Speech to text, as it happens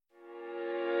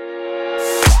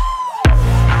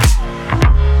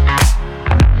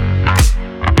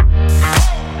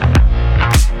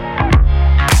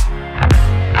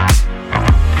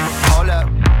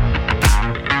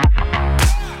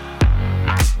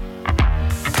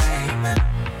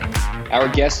Our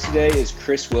guest today is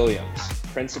Chris Williams,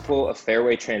 principal of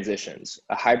Fairway Transitions,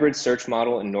 a hybrid search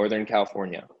model in Northern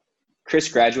California. Chris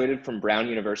graduated from Brown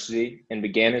University and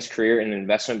began his career in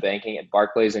investment banking at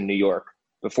Barclays in New York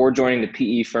before joining the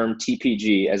PE firm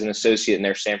TPG as an associate in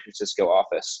their San Francisco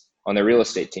office on their real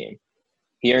estate team.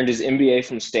 He earned his MBA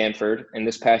from Stanford, and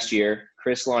this past year,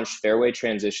 Chris launched Fairway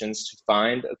Transitions to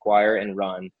find, acquire, and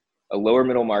run a lower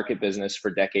middle market business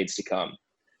for decades to come.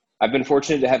 I've been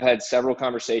fortunate to have had several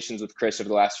conversations with Chris over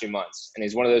the last few months, and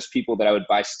he's one of those people that I would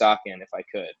buy stock in if I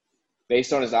could.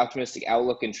 Based on his optimistic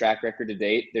outlook and track record to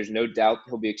date, there's no doubt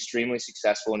he'll be extremely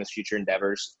successful in his future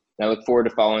endeavors, and I look forward to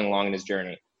following along in his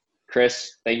journey.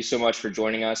 Chris, thank you so much for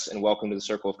joining us, and welcome to the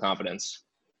Circle of Competence.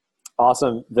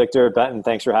 Awesome. Victor, Benton,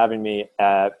 thanks for having me.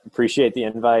 Appreciate the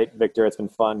invite. Victor, it's been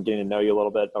fun getting to know you a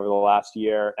little bit over the last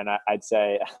year, and I'd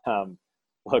say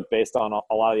look, based on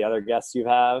a lot of the other guests you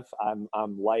have,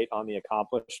 I'm light on the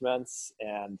accomplishments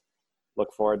and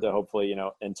look forward to hopefully,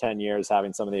 in 10 years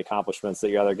having some of the accomplishments that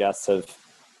your other guests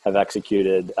have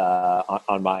executed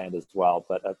on my end as well.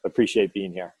 But I appreciate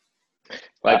being here.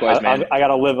 Likewise, man. I got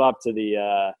to live up to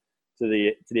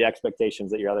the expectations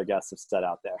that your other guests have set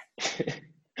out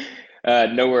there.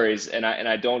 No worries, and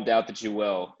I don't doubt that you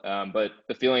will. But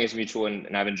the feeling is mutual,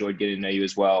 and I've enjoyed getting to know you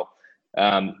as well.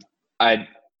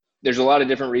 There's a lot of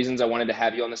different reasons I wanted to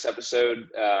have you on this episode.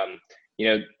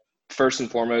 First and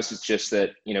foremost, it's just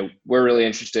that, we're really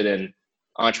interested in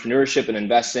entrepreneurship and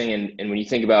investing. And when you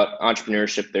think about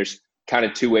entrepreneurship, there's kind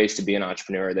of two ways to be an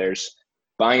entrepreneur. There's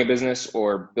buying a business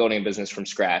or building a business from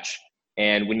scratch.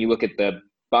 And when you look at the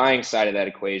buying side of that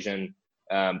equation,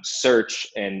 search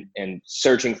and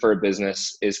searching for a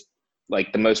business is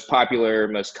like the most popular,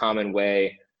 most common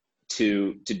way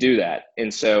to do that.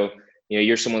 And so,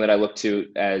 you're someone that I look to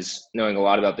as knowing a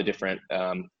lot about the different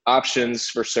options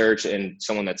for search and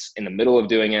someone that's in the middle of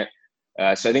doing it.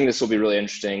 So I think this will be really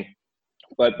interesting.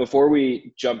 But before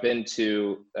we jump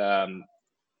into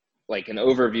like an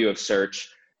overview of search,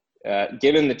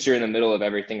 given that you're in the middle of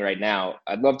everything right now,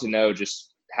 I'd love to know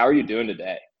just how are you doing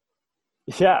today?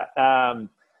 Yeah.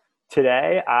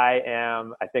 Today I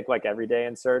am, I think like every day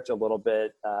in search, a little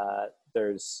bit,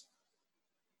 there's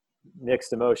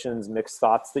mixed emotions, mixed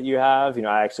thoughts that you have.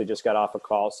 I actually just got off a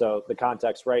call. So the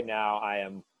context right now, I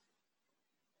am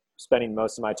spending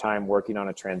most of my time working on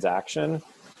a transaction.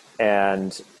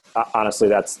 And honestly,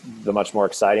 that's the much more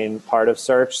exciting part of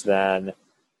search than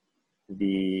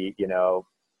the,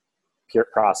 pure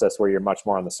process where you're much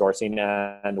more on the sourcing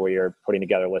end, where you're putting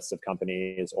together lists of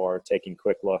companies or taking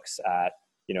quick looks at,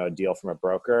 a deal from a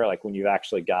broker. Like when you've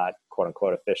actually got quote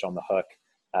unquote a fish on the hook,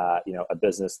 a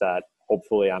business that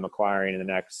hopefully I'm acquiring in the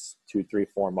next 2, 3,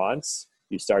 4 months,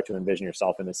 you start to envision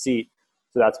yourself in the seat.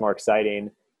 So that's more exciting.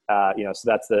 So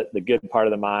that's the good part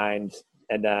of the mind.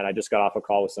 And then I just got off a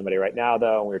call with somebody right now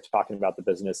though, and we were talking about the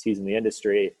business. He's in the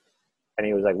industry and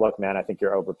he was like, look, man, I think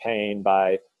you're overpaying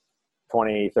by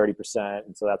 20, 30%.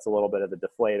 And so that's a little bit of the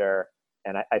deflator.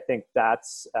 And I think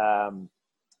that's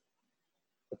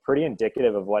pretty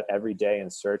indicative of what every day in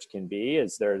search can be.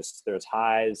 Is there's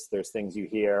highs, there's things you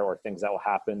hear or things that will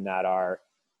happen that are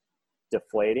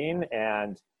deflating.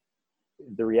 And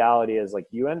the reality is like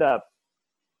you end up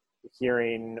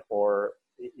hearing or,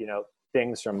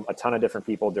 things from a ton of different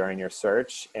people during your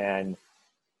search, and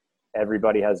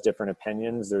everybody has different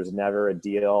opinions. There's never a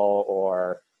deal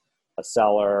or a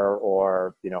seller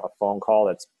or, a phone call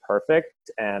that's perfect.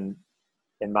 And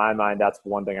in my mind, that's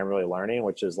one thing I'm really learning,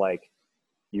 which is like,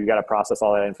 you got to process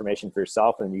all that information for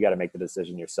yourself and you got to make the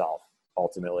decision yourself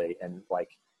ultimately. And like,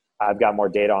 I've got more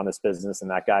data on this business than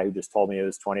that guy who just told me it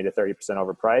was 20 to 30%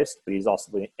 overpriced, but he's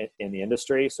also in the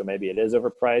industry. So maybe it is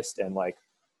overpriced. And like,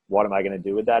 what am I going to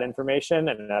do with that information?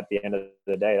 And at the end of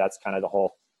the day, that's kind of the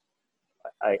whole,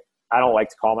 I don't like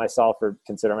to call myself or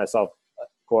consider myself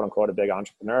quote unquote a big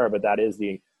entrepreneur, but that is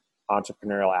the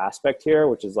entrepreneurial aspect here,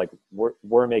 which is like,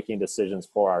 we're making decisions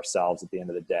for ourselves at the end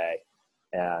of the day.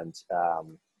 And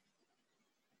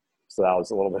so that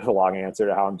was a little bit of a long answer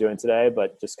to how I'm doing today,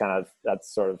 but just kind of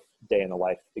that's sort of day in the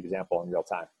life example in real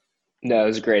time. No, it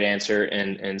was a great answer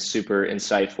and super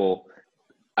insightful.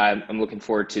 I'm looking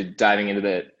forward to diving into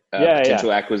the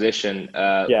potential acquisition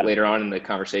later on in the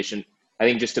conversation. I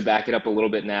think just to back it up a little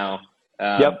bit now,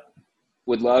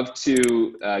 would love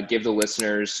to give the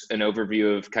listeners an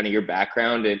overview of kind of your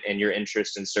background and your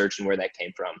interest in search and where that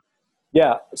came from.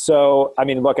 Yeah. So, I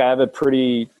mean, look, I have a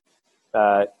pretty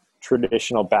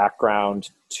traditional background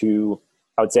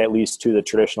I would say at least to the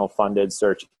traditional funded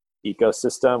search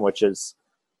ecosystem, which is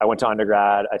I went to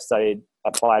undergrad. I studied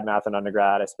applied math in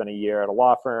undergrad. I spent a year at a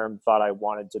law firm, thought I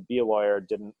wanted to be a lawyer,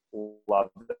 didn't love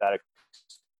that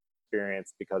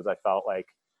experience because I felt like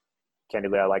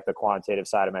candidly, I like the quantitative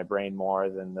side of my brain more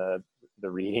than the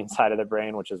reading side of the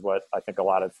brain, which is what I think a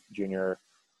lot of junior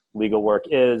legal work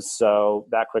is. So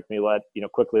that quickly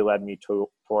led me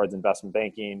towards investment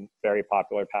banking, very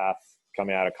popular path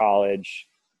coming out of college.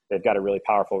 They've got a really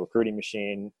powerful recruiting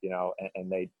machine,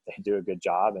 and they do a good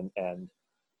job. And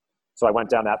so I went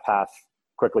down that path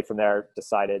quickly. From there,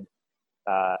 decided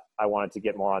I wanted to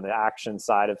get more on the action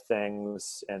side of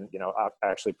things, and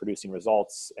actually producing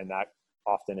results. And that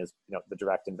often is the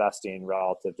direct investing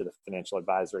relative to the financial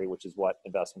advisory, which is what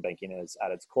investment banking is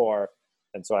at its core.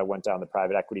 And so I went down the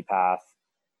private equity path.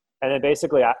 And then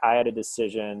basically I had a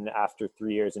decision after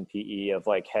 3 years in PE of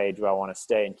like, hey, do I want to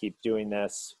stay and keep doing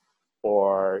this,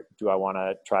 or do I want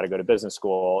to try to go to business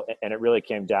school? And it really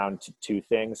came down to two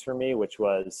things for me, which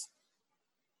was,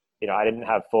 I didn't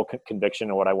have full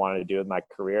conviction of what I wanted to do with my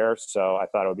career. So I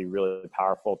thought it would be really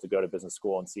powerful to go to business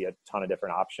school and see a ton of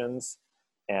different options.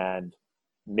 And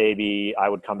maybe I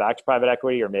would come back to private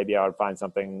equity, or maybe I would find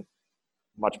something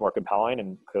much more compelling,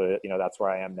 and that's where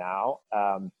I am now.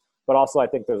 But also I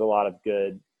think there's a lot of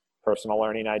good personal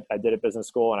learning I did at business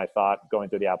school, and I thought going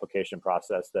through the application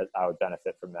process that I would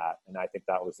benefit from that. And I think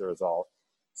that was the result.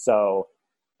 So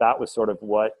that was sort of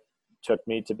what took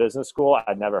me to business school.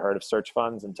 I'd never heard of search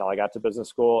funds until I got to business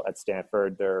school at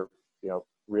Stanford. They're,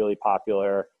 really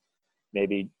popular,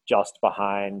 maybe just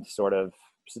behind sort of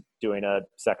doing a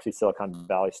sexy Silicon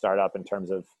Valley startup in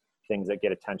terms of things that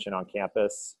get attention on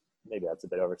campus. Maybe that's a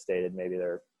bit overstated. Maybe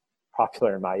they're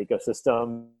popular in my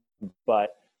ecosystem,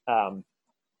 but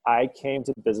I came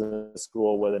to business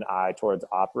school with an eye towards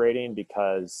operating,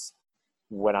 because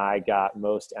when I got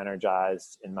most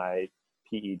energized in my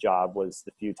PE job was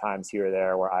the few times here or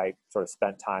there where I sort of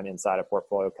spent time inside a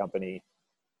portfolio company.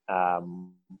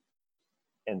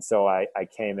 And so I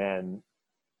came in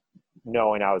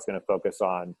knowing I was going to focus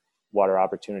on what are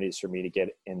opportunities for me to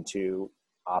get into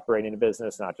operating a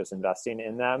business, not just investing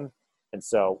in them. And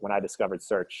so when I discovered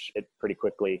search, it pretty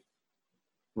quickly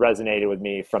resonated with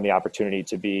me, from the opportunity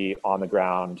to be on the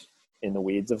ground in the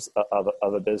weeds of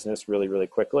a business really, really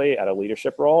quickly at a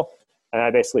leadership role. And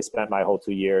I basically spent my whole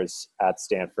 2 years at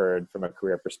Stanford from a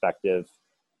career perspective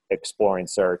exploring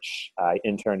search. I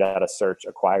interned at a search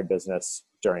acquired business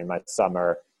during my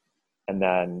summer, and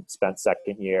then spent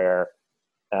second year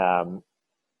trying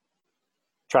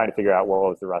to figure out what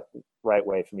was the right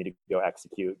way for me to go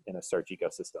execute in a search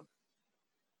ecosystem.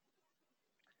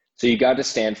 So you got to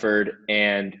Stanford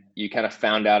and you kind of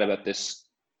found out about this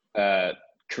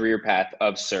career path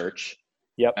of search.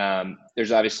 Yep.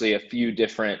 There's obviously a few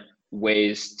different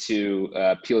ways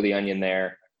to peel the onion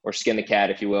there, or skin the cat,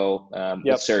 if you will,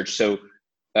 with search. So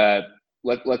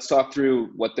let's talk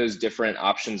through what those different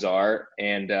options are,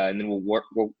 and then we'll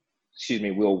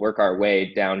work our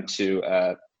way down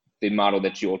to the model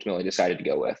that you ultimately decided to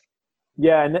go with.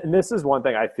 Yeah, and this is one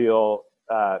thing I feel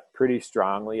pretty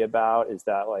strongly about, is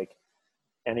that like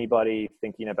anybody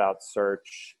thinking about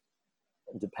search,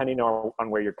 depending on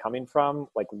where you're coming from,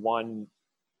 like one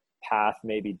path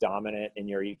may be dominant in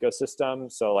your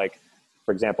ecosystem. So like,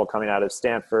 for example, coming out of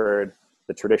Stanford,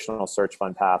 the traditional search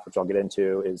fund path, which I'll get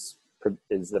into, is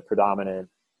the predominant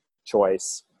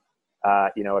choice.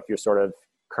 If you're sort of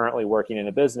currently working in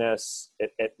a business,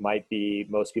 it might be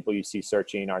most people you see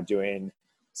searching are doing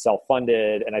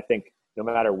self-funded. And I think no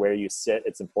matter where you sit,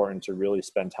 it's important to really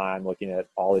spend time looking at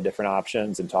all the different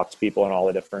options and talk to people in all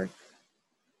the different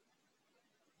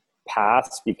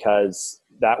paths, because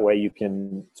that way you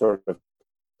can sort of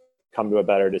come to a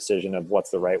better decision of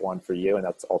what's the right one for you. And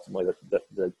that's ultimately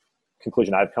the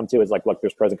conclusion I've come to, is like, look,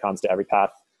 there's pros and cons to every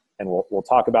path, and we'll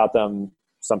talk about them.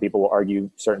 Some people will argue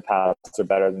certain paths are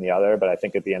better than the other, but I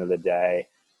think at the end of the day,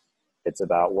 it's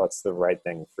about what's the right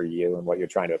thing for you and what you're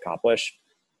trying to accomplish.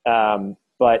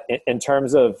 But in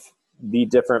terms of the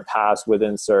different paths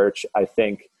within search, I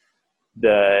think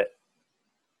there's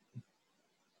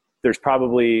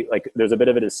probably there's a bit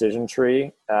of a decision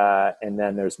tree, and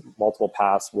then there's multiple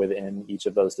paths within each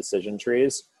of those decision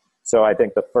trees. So I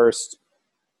think the first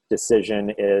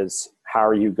decision is, how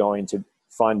are you going to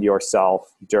fund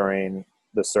yourself during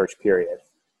the search period?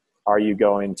 Are you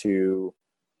going to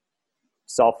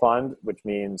self-fund, which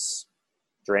means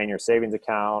drain your savings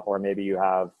account, or maybe you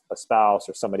have a spouse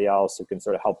or somebody else who can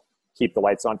sort of help keep the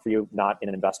lights on for you, not in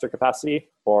an investor capacity?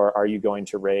 Or are you going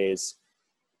to raise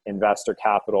investor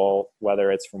capital,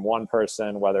 whether it's from one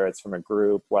person, whether it's from a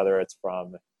group, whether it's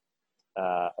from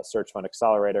a search fund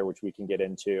accelerator, which we can get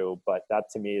into? But that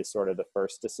to me is sort of the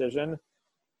first decision.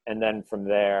 And then from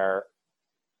there,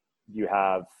 you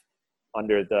have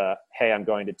under the, hey, I'm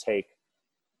going to take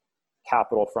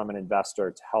capital from an investor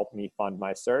to help me fund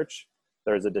my search,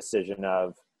 there's a decision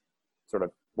of sort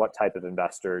of what type of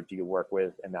investor do you work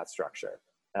with in that structure?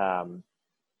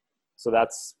 So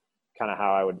that's kind of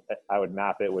how I would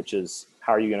map it, which is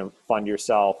how are you going to fund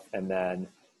yourself, and then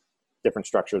different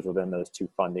structures within those two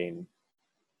funding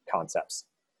concepts.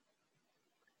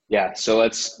 Yeah. So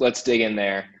let's dig in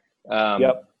there.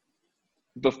 Yep.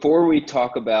 Before we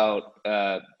talk about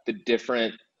the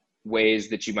different ways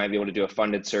that you might be able to do a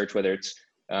funded search, whether it's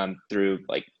through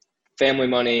like family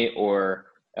money or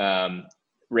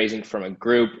raising from a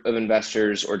group of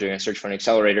investors or doing a search fund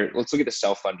accelerator, let's look at the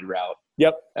self-funded route.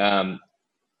 Yep.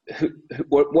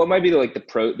 What might be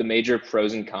the major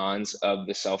pros and cons of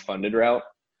the self-funded route?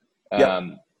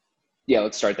 Yep. Yeah,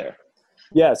 let's start there.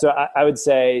 Yeah. So I would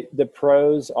say the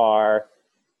pros are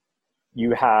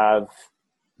you have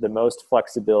the most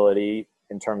flexibility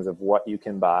in terms of what you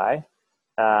can buy.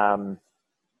 And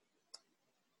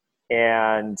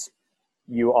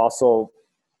you also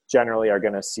generally are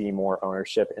going to see more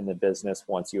ownership in the business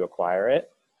once you acquire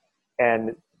it.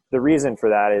 And the reason for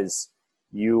that is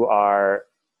you are,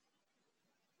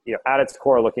 at its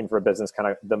core, looking for a business kind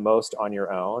of the most on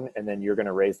your own, and then you're going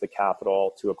to raise the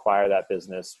capital to acquire that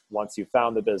business. Once you've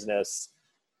found the business,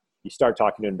 you start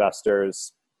talking to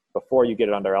investors before you get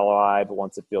it under LOI, but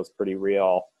once it feels pretty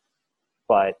real.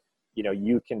 But,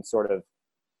 you can sort of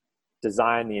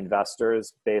design the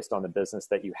investors based on the business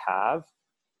that you have.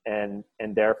 And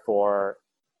therefore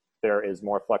there is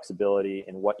more flexibility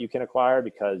in what you can acquire,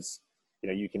 because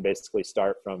you can basically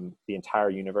start from the entire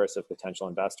universe of potential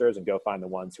investors and go find the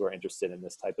ones who are interested in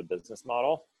this type of business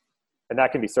model. And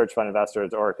that can be search fund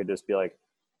investors, or it could just be like,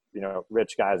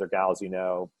 rich guys or gals,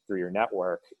 through your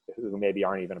network who maybe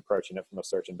aren't even approaching it from a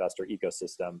search investor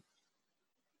ecosystem.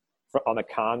 On the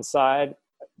con side,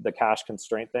 the cash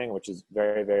constraint thing, which is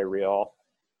very, very real,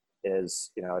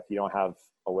 is, if you don't have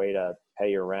a way to pay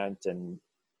your rent and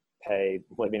pay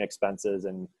living expenses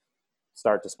and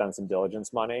start to spend some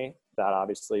diligence money, that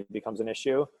obviously becomes an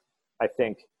issue. I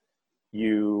think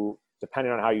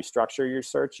depending on how you structure your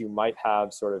search, you might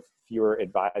have sort of fewer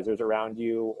advisors around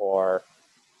you or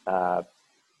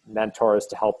mentors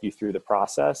to help you through the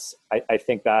process. I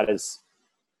think that is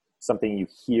something you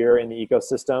hear in the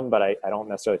ecosystem, but I don't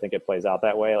necessarily think it plays out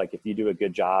that way. Like if you do a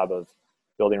good job of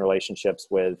building relationships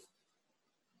with,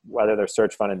 whether they're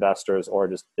search fund investors or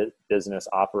just business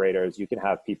operators, you can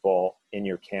have people in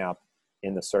your camp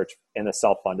in the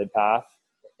self-funded path,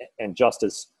 and just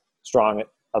as strong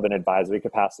of an advisory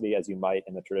capacity as you might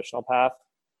in the traditional path.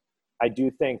 I do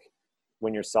think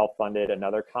when you're self-funded,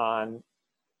 another con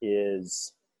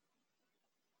is,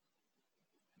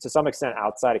 to some extent,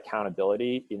 outside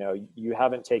accountability. You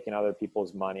haven't taken other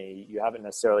people's money. You haven't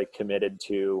necessarily committed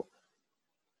to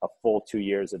a full 2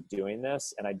 years of doing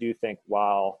this. And I do think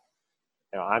while,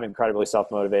 I'm incredibly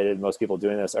self-motivated, most people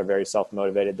doing this are very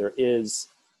self-motivated, there is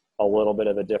a little bit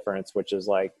of a difference, which is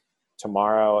like,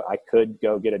 tomorrow I could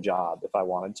go get a job if I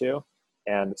wanted to.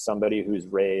 And somebody who's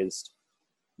raised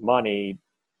money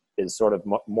is sort of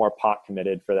more pot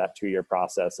committed for that 2-year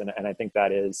process. And I think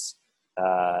that is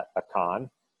a con.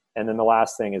 And then the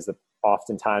last thing is that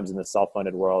oftentimes in the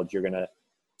self-funded world, you're going to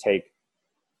take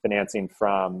financing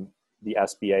from the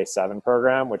SBA 7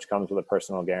 program, which comes with a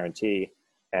personal guarantee.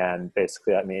 And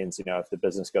basically that means, if the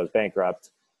business goes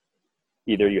bankrupt,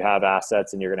 either you have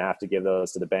assets and you're going to have to give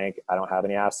those to the bank. I don't have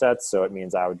any assets. So it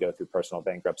means I would go through personal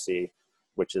bankruptcy,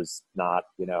 which is not,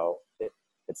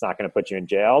 it's not going to put you in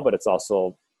jail, but it's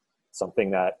also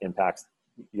something that impacts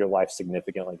your life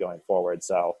significantly going forward.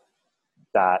 So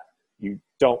that you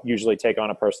don't usually take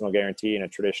on a personal guarantee in a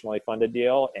traditionally funded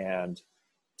deal, and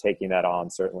taking that on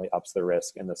certainly ups the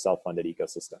risk in the self-funded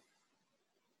ecosystem.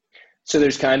 So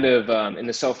there's kind of, in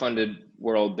the self-funded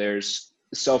world, there's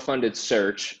self-funded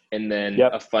search, and then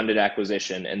a funded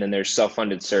acquisition, and then there's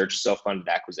self-funded search, self-funded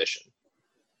acquisition.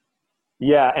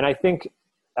 Yeah. And I think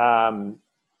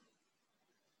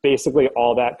basically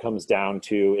all that comes down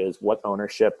to is, what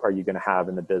ownership are you going to have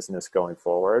in the business going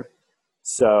forward?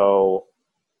 So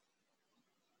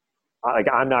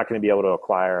I'm not going to be able to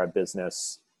acquire a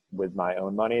business with my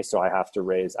own money. So I have to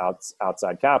raise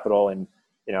outside capital. And,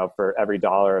 for every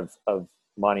dollar of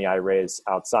money I raise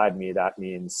outside me, that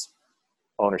means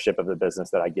ownership of the business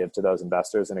that I give to those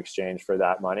investors in exchange for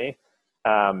that money.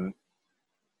 That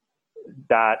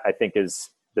I think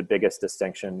is the biggest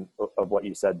distinction of what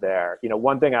you said there.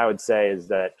 One thing I would say is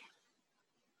that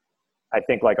I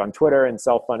think, like on Twitter and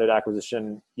self-funded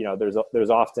acquisition, there's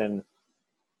often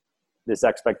this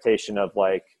expectation of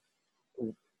like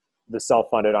the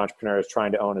self-funded entrepreneur is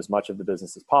trying to own as much of the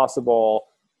business as possible,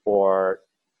 or,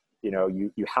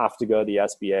 you have to go the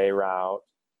SBA route.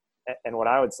 And what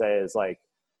I would say is, like,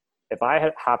 if I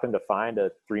had happened to find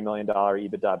a $3 million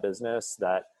EBITDA business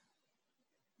that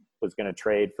was going to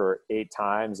trade for 8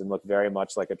 times and look very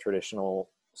much like a traditional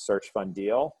search fund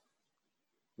deal,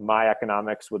 my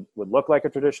economics would look like a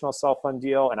traditional self-fund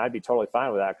deal, and I'd be totally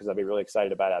fine with that because I'd be really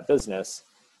excited about that business.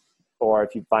 Or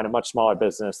if you find a much smaller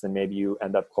business, then maybe you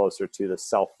end up closer to the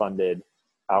self-funded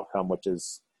outcome, which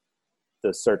is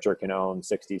the searcher can own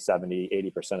 60,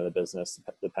 70, 80% of the business,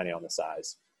 depending on the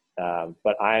size.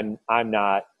 But I'm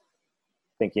not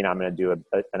thinking I'm going to do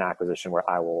an acquisition where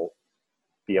I will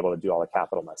be able to do all the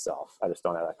capital myself. I just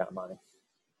don't have that kind of money.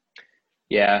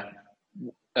 Yeah.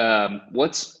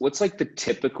 What's like the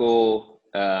typical,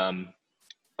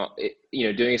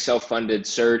 doing a self-funded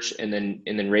search and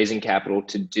then raising capital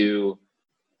to do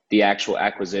the actual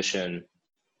acquisition?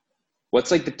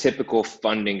 What's like the typical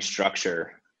funding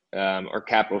structure, or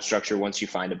capital structure once you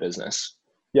find a business?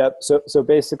 Yep. So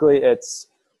basically it's,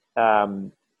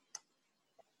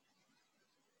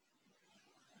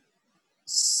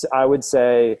 I would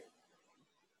say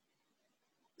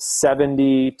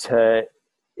 70 to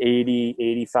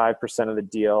 80, 85% of the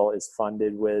deal is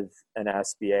funded with an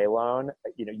SBA loan.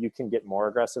 You can get more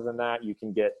aggressive than that. You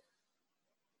can get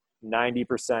 90%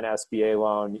 SBA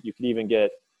loan. You can even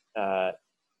get 95%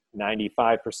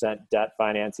 debt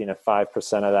financing. If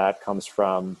 5% of that comes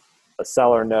from a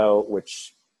seller note,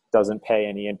 which doesn't pay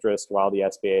any interest while the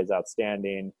SBA is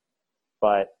outstanding.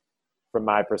 But from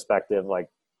my perspective, like,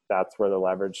 that's where the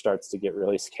leverage starts to get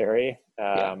really scary.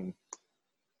 Yeah.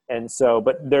 And so,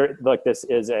 but there, like, this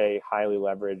is a highly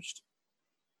leveraged,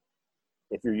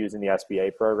 if you're using the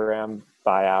SBA program,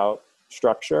 buyout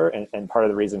structure. And part of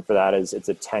the reason for that is it's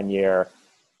a 10-year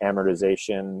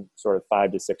amortization, sort of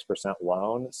 5 to 6%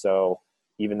 loan. So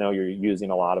even though you're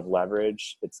using a lot of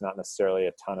leverage, it's not necessarily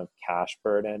a ton of cash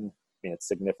burden. I mean, it's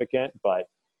significant, but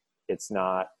it's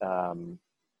not,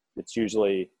 it's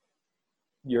usually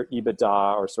your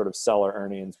EBITDA or sort of seller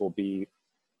earnings will be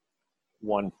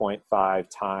 1.5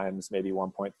 times, maybe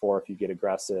 1.4 if you get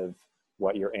aggressive,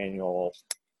 what your annual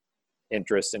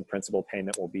interest and principal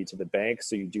payment will be to the bank.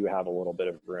 So you do have a little bit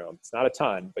of room. It's not a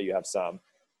ton, but you have some.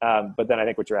 But then I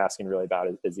think what you're asking really about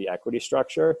is the equity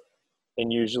structure.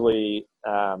 And usually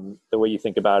the way you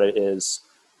think about it is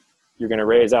you're going to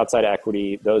raise outside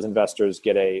equity. Those investors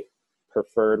get a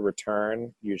preferred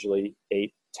return, usually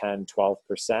 8, 10,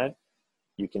 12%.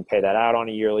 You can pay that out on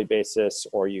a yearly basis,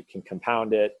 or you can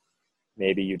compound it.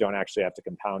 Maybe you don't actually have to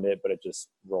compound it, but it just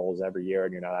rolls every year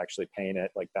and you're not actually paying it.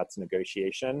 Like, that's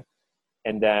negotiation.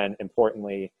 And then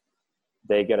importantly,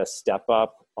 they get a step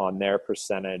up on their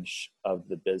percentage of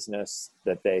the business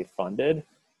that they funded.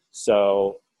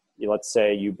 So let's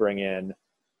say you bring in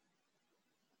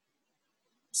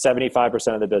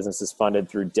 75% of the business is funded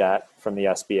through debt from the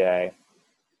SBA,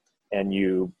 and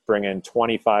you bring in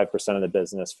 25% of the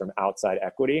business from outside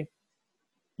equity.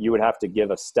 You would have to give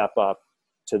a step up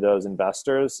to those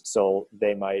investors. So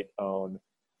they might own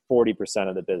 40%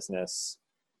 of the business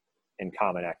in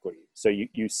common equity. So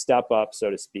you step up,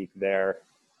 so to speak, their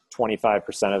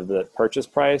 25% of the purchase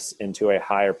price into a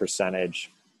higher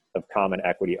percentage of common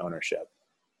equity ownership.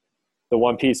 The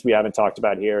one piece we haven't talked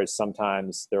about here is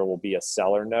sometimes there will be a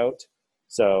seller note.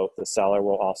 So the seller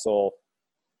will also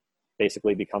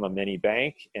basically become a mini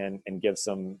bank and give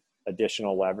some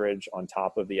additional leverage on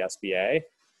top of the SBA.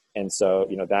 And so,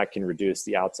 that can reduce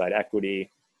the outside equity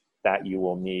that you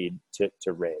will need to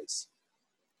raise.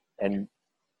 And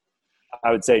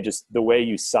I would say just the way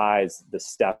you size the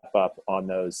step up on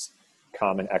those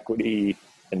common equity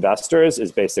investors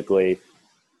is basically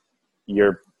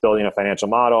you're building a financial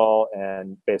model,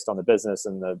 and based on the business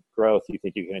and the growth you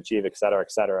think you can achieve, et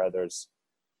cetera, there's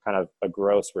kind of a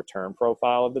gross return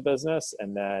profile of the business.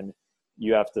 And then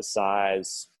you have to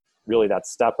size really that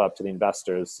step up to the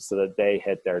investors so that they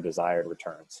hit their desired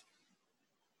returns.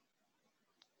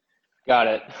 Got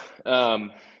it.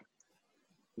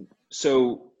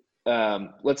 So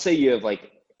let's say you have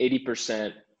like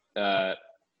 80%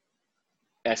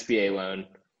 SBA loan.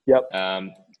 Yep.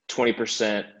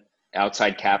 20%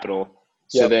 outside capital.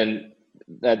 So Yep. then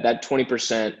that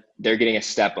 20%, they're getting a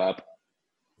step up.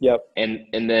 Yep. And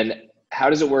then how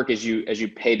does it work as you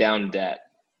pay down debt?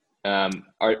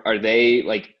 Are they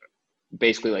like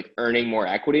basically like earning more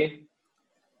equity?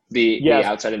 The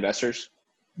outside investors?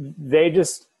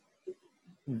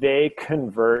 They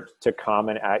convert to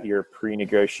common at your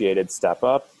pre-negotiated step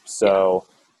up. So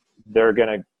they're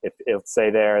going to, if say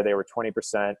they were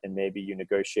 20% and maybe you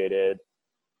negotiated,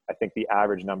 I think the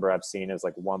average number I've seen is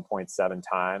like 1.7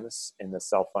 times in the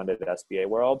self-funded SBA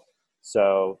world.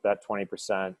 So that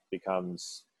 20%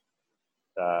 becomes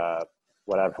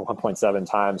whatever 1.7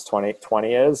 times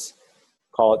 20 is.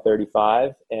 call it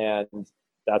 35, and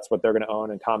that's what they're going to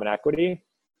own in common equity.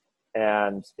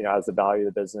 And, as the value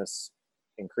of the business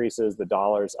increases, the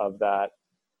dollars of that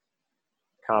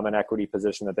common equity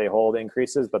position that they hold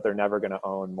increases, but they're never going to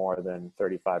own more than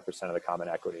 35% of the common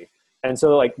equity. And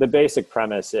so like the basic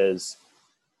premise is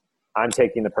I'm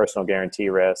taking the personal guarantee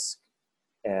risk,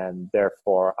 and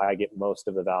therefore I get most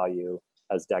of the value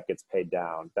as debt gets paid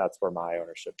down. That's where my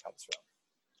ownership comes from.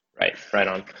 Right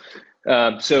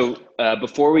on. So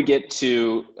before we get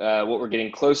to what we're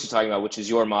getting close to talking about, which is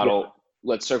your model,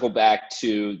 let's circle back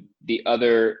to the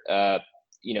other,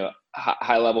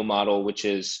 high level model, which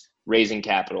is raising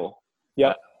capital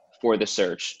for the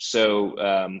search. So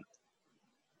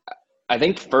I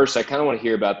think first I kind of want to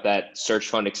hear about that search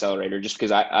fund accelerator, just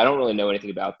because I don't really know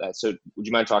anything about that. So would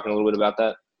you mind talking a little bit about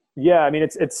that? Yeah, I mean,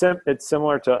 it's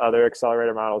similar to other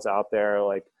accelerator models out there,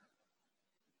 like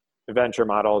venture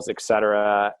models, et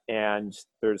cetera. And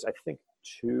there's, I think,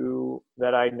 two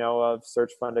that I know of.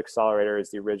 Search Fund Accelerator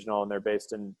is the original, and they're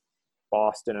based in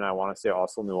Boston, and I want to say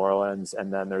also New Orleans.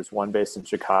 And then there's one based in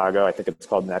Chicago. I think it's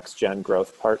called Next Gen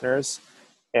Growth Partners.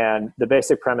 And the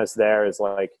basic premise there is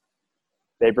like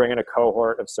they bring in a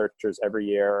cohort of searchers every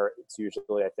year. It's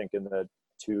usually, I think, in the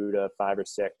 2 to 5 or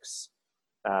 6.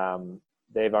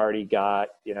 They've already got,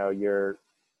 your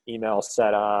email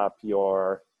set up,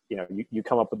 you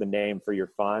come up with a name for your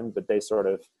fund, but they sort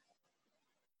of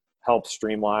help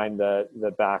streamline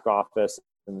the back office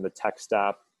and the tech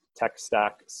stack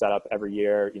set up every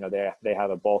year. They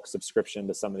have a bulk subscription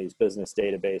to some of these business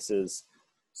databases.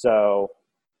 So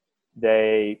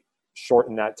they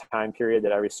shorten that time period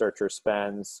that every searcher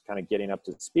spends kind of getting up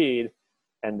to speed.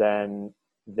 And then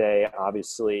they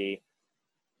obviously,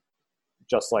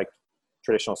 just like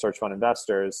traditional search fund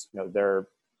investors, they're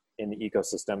in the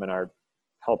ecosystem and are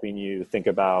helping you think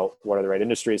about what are the right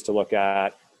industries to look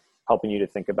at, helping you to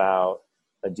think about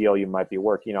a deal you might be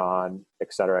working on,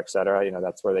 et cetera, et cetera.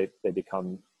 That's where they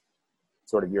become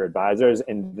sort of your advisors.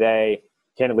 And they,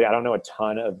 candidly, I don't know a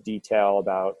ton of detail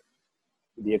about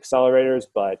the accelerators,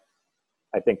 but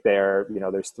I think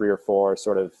there's 3 or 4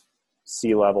 sort of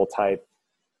C-level type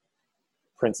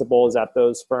principals at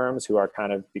those firms who are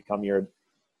kind of become your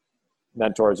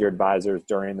mentors, your advisors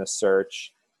during the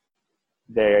search.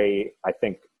 They, I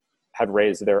think, have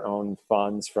raised their own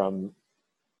funds from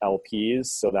LPs.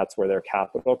 So that's where their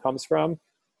capital comes from.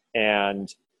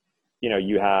 And,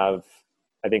 you have,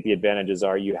 I think the advantages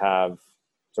are you have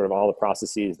sort of all the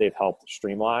processes they've helped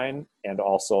streamline. And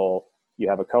also you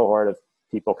have a cohort of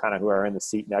people kind of who are in the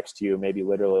seat next to you, maybe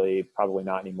literally, probably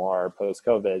not anymore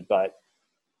post-COVID, but,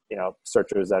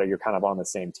 searchers that you're kind of on the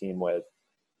same team with.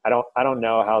 I don't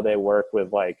know how they work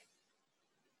with like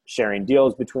sharing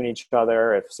deals between each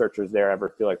other, if searchers there ever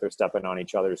feel like they're stepping on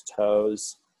each other's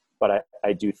toes. But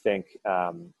I do think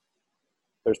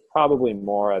there's probably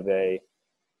more of a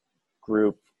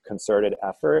group concerted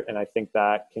effort. And I think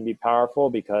that can be powerful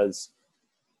because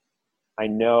I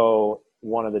know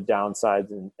one of the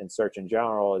downsides in search in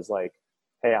general is like,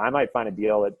 hey, I might find a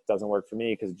deal that doesn't work for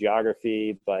me because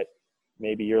geography, but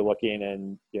maybe you're looking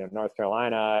in North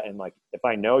Carolina, and like if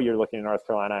I know you're looking in North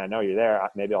Carolina, I know you're there,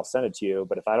 maybe I'll send it to you.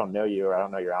 But if I don't know you or I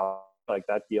don't know you're out, like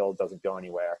that deal doesn't go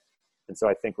anywhere. And so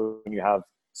I think when you have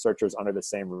searchers under the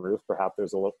same roof, perhaps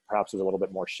there's a little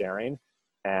bit more sharing.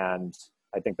 And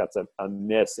I think that's a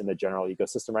miss in the general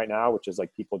ecosystem right now, which is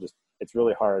like people just, it's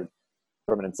really hard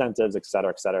from an incentives, et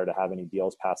cetera, to have any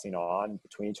deals passing on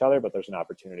between each other, but there's an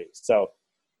opportunity. So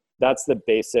that's the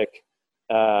basic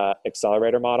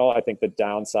accelerator model. I think the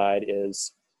downside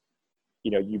is,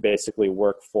 you basically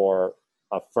work for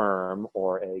a firm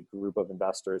or a group of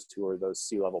investors who are those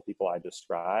C-level people I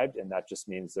described. And that just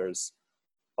means there's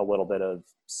a little bit of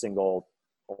single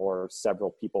or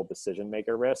several people decision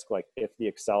maker risk. Like if the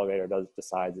accelerator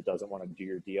decides it doesn't want to do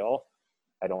your deal,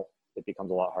 it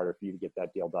becomes a lot harder for you to get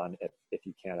that deal done if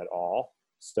you can at all.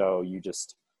 So you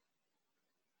just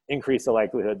increase the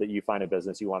likelihood that you find a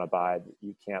business you want to buy that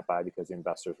you can't buy because the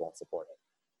investors won't support it.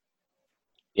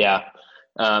 Yeah.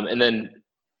 And then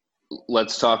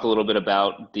let's talk a little bit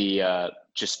about the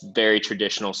just very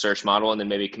traditional search model, and then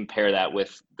maybe compare that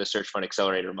with the search fund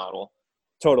accelerator model.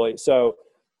 Totally. So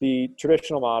the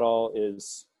traditional model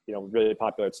is, really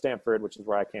popular at Stanford, which is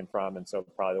where I came from. And so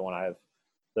probably the one I have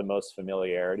the most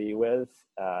familiarity with,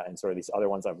 and sort of these other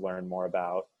ones I've learned more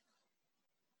about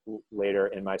later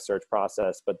in my search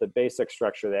process. But the basic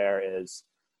structure there is,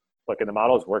 look, and the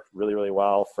model has worked really, really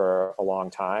well for a long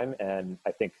time. And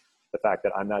I think the fact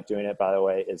that I'm not doing it, by the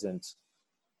way, isn't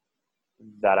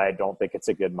that I don't think it's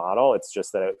a good model. It's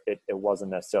just that it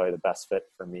wasn't necessarily the best fit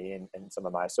for me in some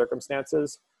of my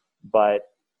circumstances. But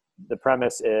the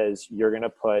premise is you're going to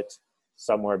put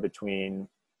somewhere between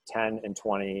 10 and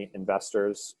 20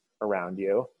 investors around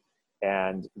you.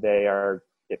 And they are,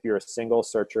 if you're a single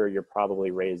searcher, you're probably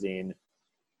raising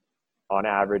on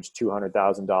average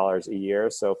 $200,000 a year.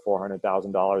 So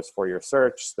 $400,000 for your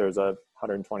search. There's a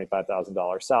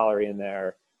 $125,000 salary in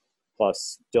there,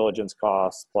 plus diligence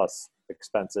costs, plus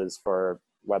expenses for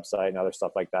website and other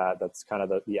stuff like that. That's kind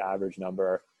of the average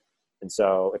number. And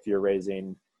so if you're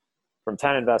raising from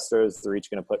 10 investors, they're each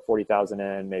going to put 40,000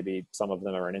 in. Maybe some of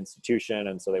them are an institution,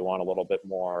 and so they want a little bit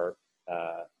more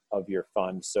of your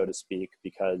fund, so to speak,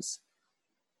 because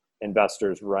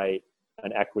investors write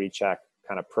an equity check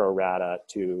kind of pro rata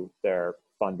to their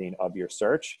funding of your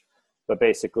search. But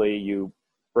basically, you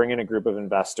bring in a group of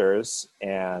investors,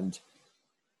 and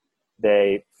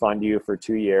they fund you for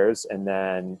 2 years, and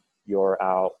then you're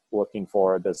out looking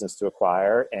for a business to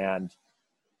acquire. And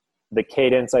the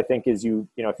cadence, I think, is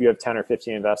if you have 10 or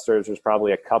 15 investors, there's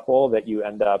probably a couple that you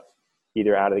end up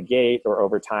either out of the gate or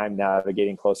over time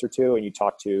navigating closer to, and you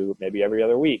talk to maybe every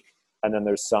other week. And then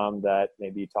there's some that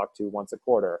maybe you talk to once a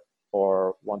quarter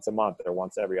or once a month or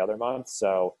once every other month.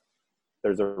 So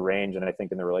there's a range, and I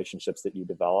think in the relationships that you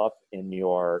develop in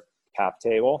your cap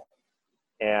table,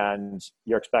 and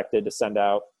you're expected to send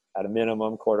out at a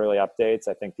minimum quarterly updates.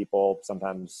 I think people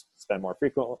sometimes send more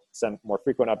frequent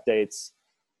updates.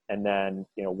 And then,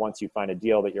 once you find a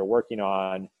deal that you're working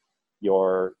on,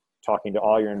 you're talking to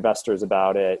all your investors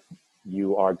about it.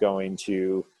 You are going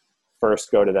to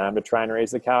first go to them to try and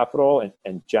raise the capital.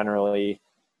 And generally,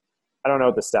 I don't know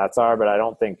what the stats are, but I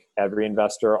don't think every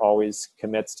investor always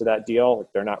commits to that deal.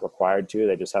 They're not required to,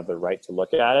 they just have the right to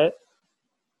look at it.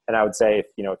 And I would say, if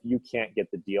you can't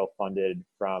get the deal funded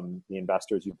from the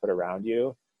investors you put around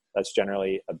you, that's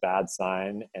generally a bad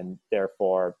sign, and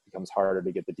therefore becomes harder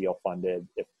to get the deal funded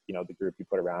if the group you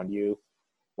put around you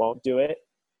won't do it.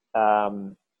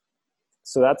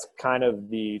 So that's kind of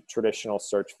the traditional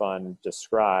search fund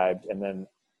described. And then,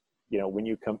 when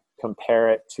you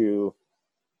compare it to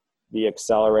the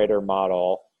accelerator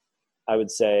model, I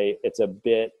would say it's a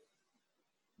bit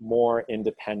more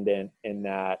independent in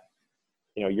that,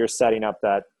 you're setting up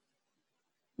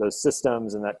those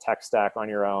systems and that tech stack on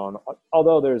your own.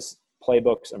 Although there's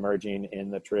playbooks emerging in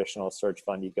the traditional search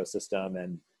fund ecosystem,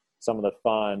 and some of the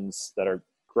funds that are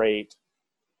great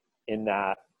in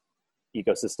that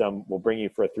ecosystem will bring you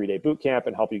for a 3-day boot camp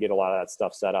and help you get a lot of that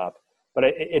stuff set up. But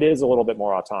it is a little bit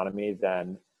more autonomy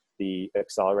than the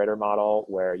accelerator model,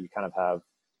 where you kind of have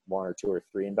 1 or 2 or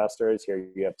 3 investors. Here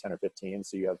you have 10 or 15,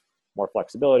 so you have more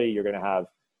flexibility. You're going to have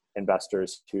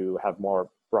investors who have more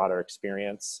broader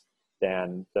experience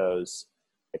than those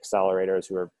accelerators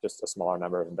who are just a smaller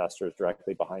number of investors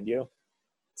directly behind you.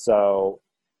 So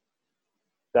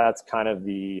that's kind of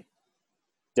the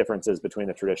differences between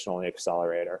the traditional and the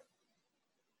accelerator.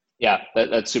 Yeah,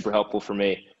 that's super helpful for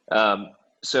me.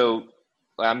 So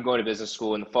I'm going to business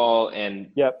school in the fall,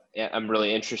 and Yep. I'm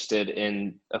really interested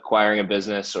in acquiring a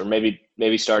business, or maybe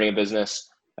starting a business.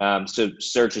 So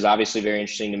search is obviously very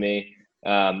interesting to me.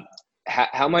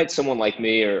 How might someone like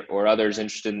me or others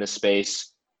interested in this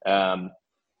space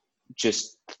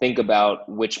just think about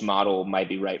which model might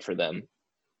be right for them?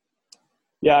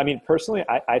 Yeah, I mean, personally,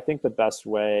 I think the best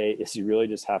way is you really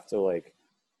just have to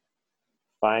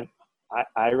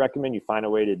I recommend you find a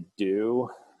way to do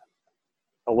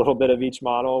a little bit of each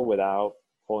model without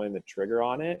pulling the trigger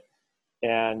on it.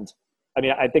 And I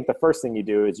mean, I think the first thing you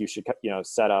do is you should,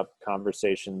 set up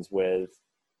conversations with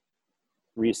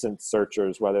recent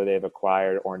searchers, whether they've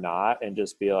acquired or not, and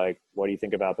just be like, what do you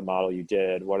think about the model you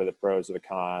did? What are the pros or the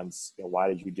cons? Why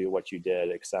did you do what you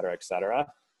did, et cetera, et cetera.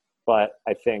 But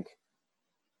I think,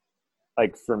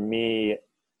 for me,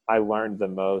 I learned the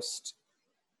most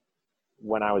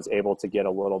when I was able to get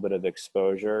a little bit of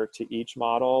exposure to each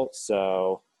model.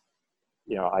 So,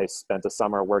 I spent a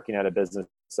summer working at a business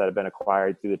that had been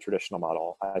acquired through the traditional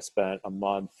model. I spent a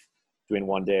month doing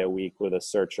 1 day a week with a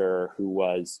searcher who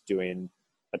was doing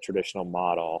a traditional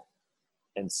model.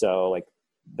 And so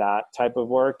that type of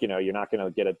work, you're not going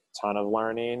to get a ton of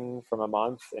learning from a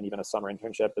month, and even a summer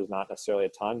internship is not necessarily a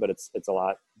ton, but it's a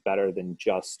lot better than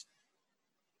just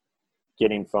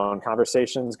getting phone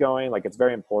conversations going. It's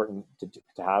very important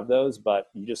to have those, but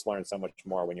you just learn so much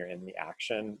more when you're in the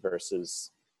action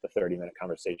versus the 30-minute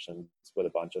conversations with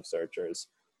a bunch of searchers.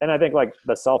 And I think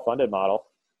the self-funded model,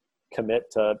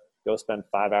 commit to go spend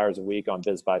 5 hours a week on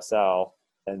Biz Buy Sell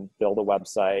and build a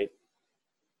website,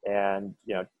 and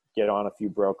get on a few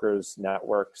brokers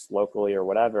networks locally or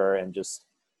whatever, and just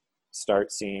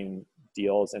start seeing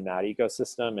deals in that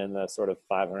ecosystem in the sort of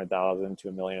 500,000 to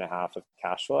 $1.5 million of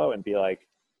cash flow, and be like,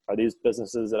 are these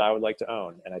businesses that I would like to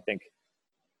own? And I think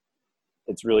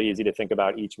it's really easy to think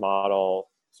about each model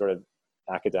sort of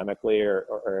academically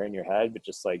or in your head, but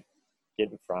just like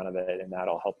get in front of it, and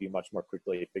that'll help you much more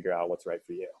quickly figure out what's right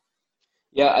for you.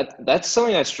 Yeah, that's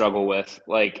something I struggle with,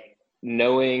 like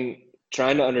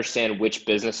trying to understand which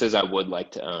businesses I would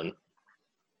like to own.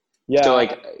 So Yeah,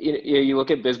 like you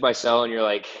look at Biz by Sell and you're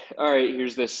like, all right,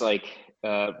 here's this like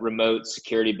remote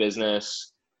security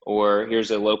business, or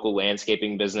here's a local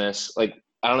landscaping business. Like,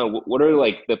 I don't know, what are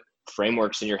like the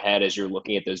frameworks in your head as you're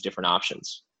looking at those different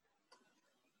options?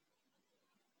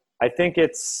 I think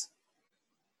it's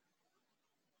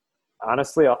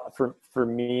honestly for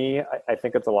me, I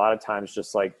think it's a lot of times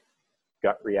just like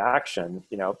gut reaction.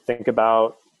 You know, think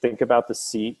about the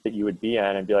seat that you would be in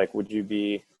and be like, would you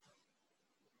be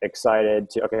excited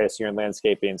to, okay, so you're in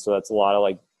landscaping, so that's a lot of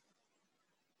like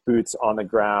boots on the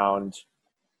ground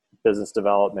business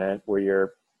development where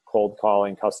you're cold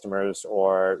calling customers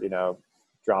or, you know,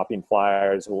 dropping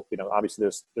flyers. You know, obviously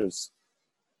there's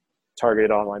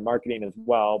targeted online marketing as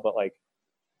well, but like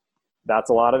that's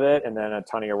a lot of it. And then a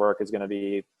ton of your work is going to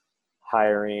be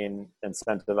hiring,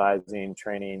 incentivizing,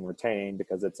 training, retaining,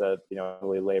 because it's a, you know,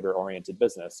 really labor oriented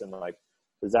business. And like,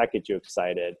 does that get you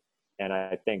excited? And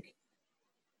I think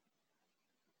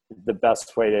the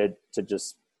best way to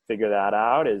just figure that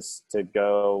out is to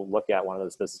go look at one of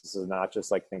those businesses, not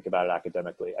just like think about it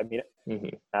academically. I mean,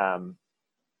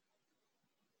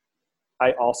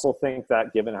 I also think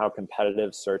that given how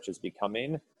competitive search is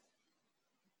becoming,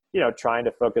 you know, trying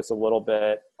to focus a little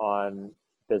bit on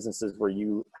businesses where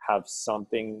you have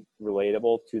something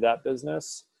relatable to that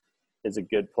business is a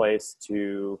good place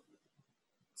to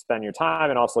spend your time,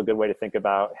 and also a good way to think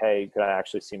about, hey, could I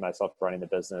actually see myself running the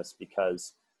business?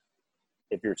 Because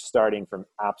if you're starting from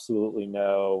absolutely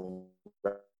no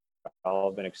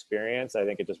relevant experience, I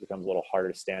think it just becomes a little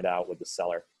harder to stand out with the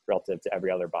seller relative to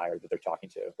every other buyer that they're talking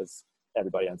to, because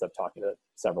everybody ends up talking to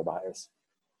several buyers.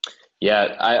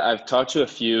 Yeah, I've talked to a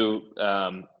few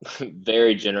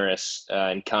very generous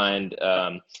and kind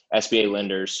SBA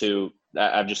lenders who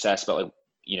I've just asked about, like,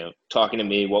 you know, talking to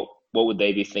me, what would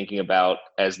they be thinking about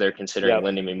as they're considering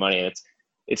lending me money? And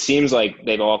it seems like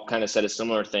they've all kind of said a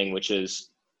similar thing, which is,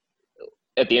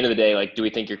 at the end of the day, like, do we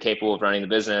think you're capable of running the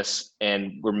business?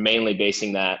 And we're mainly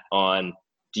basing that on,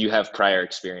 do you have prior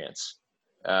experience?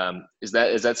 Is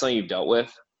that something you've dealt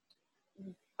with?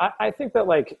 I think that,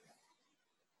 like,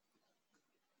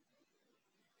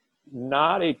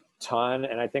 not a ton.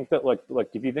 And I think that, like,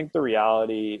 if you think the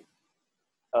reality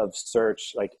of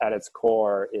search, like at its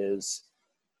core is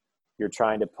you're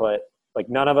trying to put, like,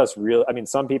 none of us real, I mean,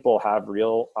 some people have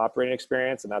real operating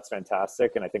experience, and that's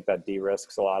fantastic. And I think that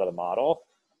de-risks a lot of the model,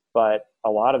 but a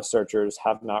lot of searchers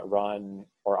have not run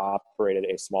or operated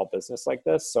a small business like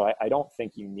this. So I don't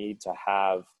think you need to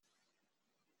have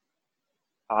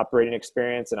operating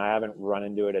experience, and I haven't run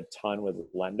into it a ton with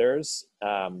lenders.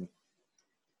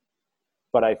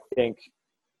 But I think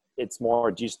it's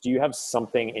more just, do you have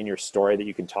something in your story that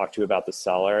you can talk to about the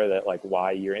seller, that, like,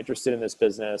 why you're interested in this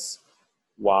business,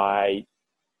 why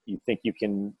you think you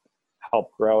can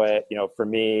help grow it? You know, for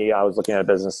me, I was looking at a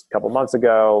business a couple months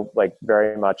ago, like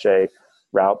very much a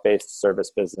route-based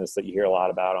service business that you hear a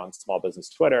lot about on small business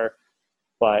Twitter.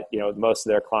 But, you know, most of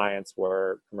their clients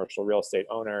were commercial real estate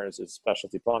owners, a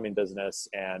specialty plumbing business,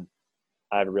 and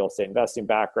I have a real estate investing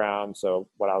background. So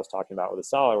what I was talking about with the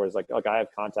seller was like, look, I have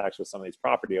contacts with some of these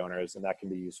property owners, and that can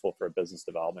be useful for a business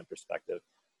development perspective.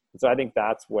 And so I think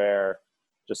that's where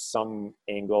just some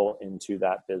angle into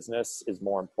that business is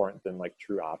more important than like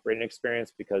true operating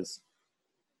experience, because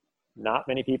not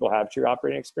many people have true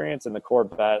operating experience. And the core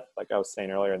bet, like I was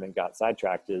saying earlier and then got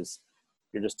sidetracked, is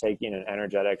you're just taking an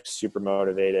energetic, super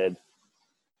motivated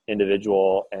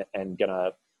individual and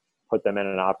gonna put them in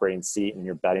an operating seat, and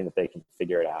you're betting that they can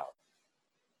figure it out.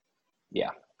 Yeah,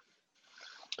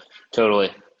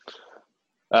 totally.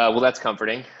 Well, that's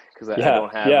comforting, because I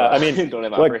don't have. I mean, don't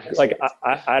have look, operating like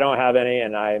experience. I don't have any,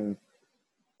 and I'm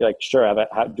like, sure,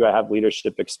 do I have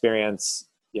leadership experience?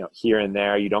 You know, here and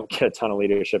there. You don't get a ton of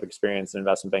leadership experience in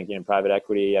investment banking and private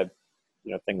equity. I've,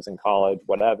 you know, things in college,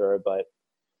 whatever, but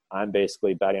I'm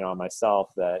basically betting on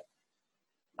myself that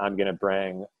I'm going to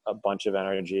bring a bunch of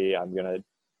energy. I'm going to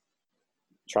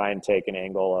try and take an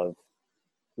angle of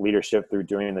leadership through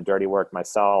doing the dirty work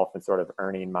myself and sort of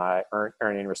earning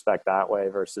respect that way,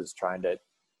 versus trying to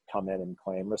come in and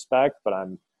claim respect. But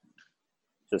I'm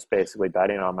just basically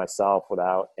betting on myself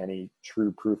without any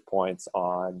true proof points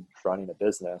on running a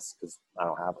business, because I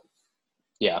don't have them.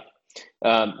 Yeah.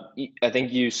 I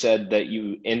think you said that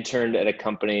you interned at a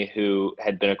company who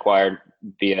had been acquired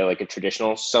via like a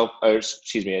traditional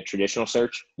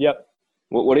search. Yep.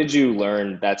 What did you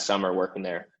learn that summer working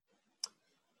there?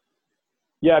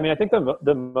 Yeah, I mean, I think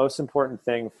the most important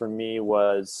thing for me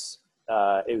was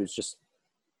it was just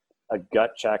a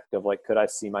gut check of like, could I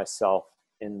see myself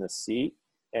in the seat?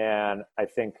 And I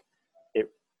think it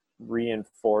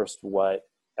reinforced what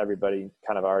everybody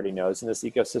kind of already knows in this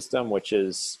ecosystem, which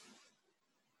is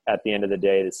at the end of the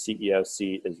day, the CEO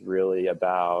seat is really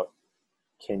about,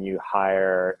 can you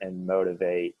hire and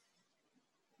motivate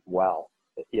well?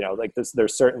 You know, like this,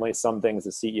 there's certainly some things the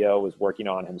CEO was working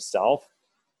on himself,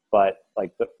 but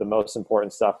like the most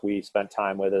important stuff we spent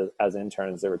time with as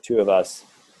interns, there were two of us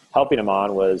helping him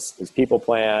on, was his people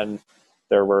plan.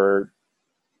 There were,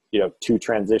 you know, two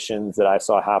transitions that I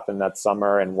saw happen that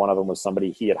summer, and one of them was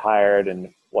somebody he had hired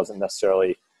and wasn't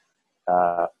necessarily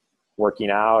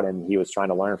working out, and he was trying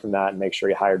to learn from that and make sure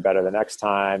he hired better the next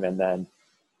time. And then,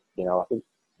 you know,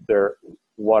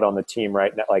 what on the team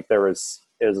right now, like it was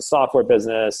a software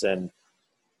business, and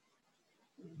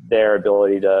their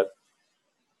ability to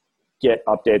get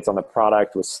updates on the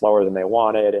product was slower than they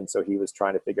wanted. And so he was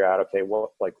trying to figure out, okay,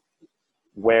 well, like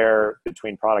where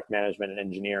between product management and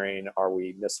engineering are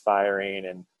we misfiring,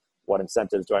 and what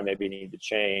incentives do I maybe need to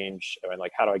change? And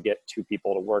like, how do I get two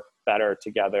people to work better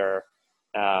together?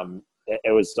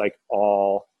 It was like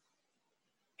all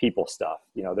people stuff.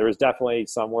 You know, there was definitely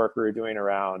some work we were doing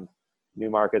around new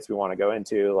markets we want to go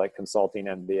into, like consulting,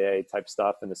 MBA type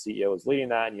stuff. And the CEO was leading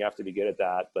that, and you have to be good at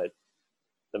that. But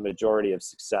the majority of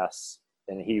success,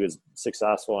 and he was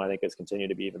successful, and I think has continued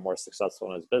to be even more successful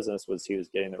in his business, was he was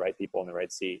getting the right people in the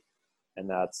right seat. And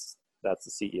that's the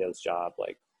CEO's job,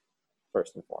 like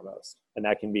first and foremost. And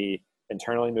that can be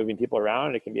internally moving people around,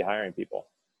 and it can be hiring people.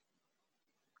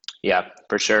 Yeah,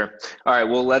 for sure. All right,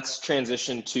 well, let's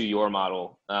transition to your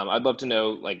model. I'd love to know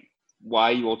like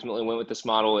why you ultimately went with this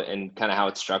model and kind of how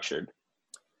it's structured.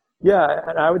 Yeah,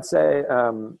 and I would say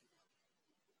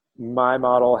my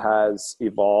model has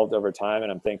evolved over time,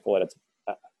 and I'm thankful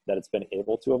that it's been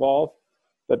able to evolve.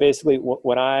 But basically,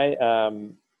 when I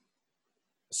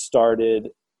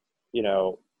started, you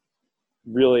know,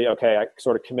 really, okay, I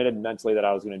sort of committed mentally that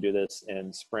I was going to do this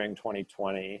in spring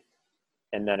 2020.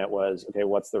 And then it was, okay,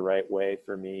 what's the right way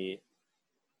for me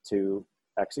to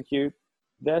execute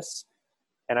this?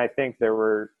 And I think there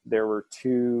were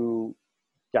two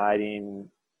guiding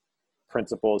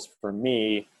principles for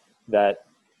me that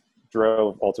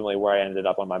drove ultimately where I ended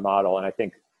up on my model. And I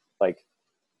think like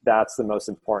that's the most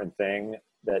important thing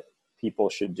that people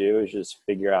should do, is just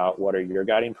figure out what are your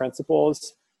guiding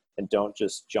principles, and don't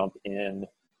just jump in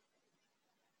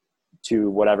to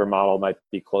whatever model might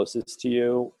be closest to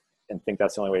you and think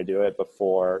that's the only way to do it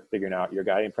before figuring out your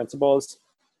guiding principles.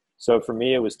 So for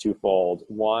me, it was twofold.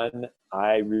 One,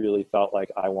 I really felt like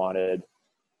I wanted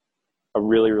a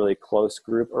really, really close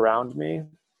group around me.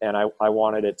 And I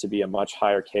wanted it to be a much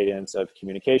higher cadence of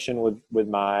communication with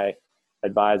my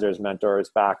advisors, mentors,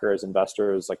 backers,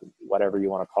 investors, like whatever you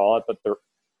want to call it. But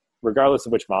regardless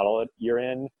of which model you're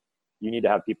in, you need to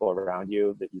have people around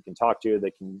you that you can talk to,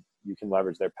 that you can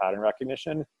leverage their pattern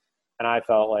recognition. And I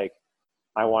felt like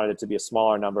I wanted it to be a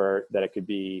smaller number, that it could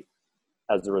be,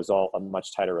 as a result, a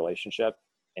much tighter relationship.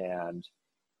 And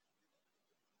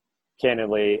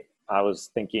candidly, I was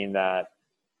thinking that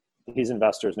these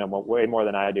investors know way more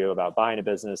than I do about buying a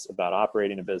business, about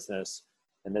operating a business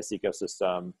in this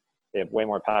ecosystem. They have way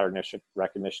more pattern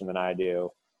recognition than I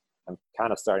do. I'm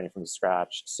kind of starting from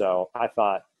scratch. So I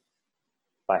thought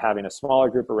by having a smaller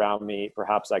group around me,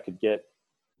 perhaps I could get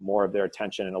more of their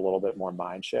attention and a little bit more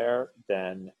mind share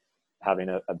than having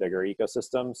a bigger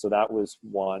ecosystem. So that was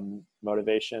one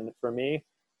motivation for me.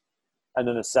 And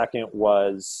then the second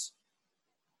was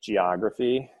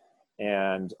geography.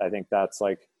 And I think that's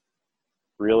like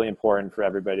really important for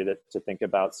everybody to think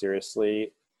about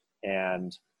seriously.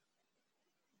 And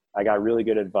I got really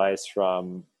good advice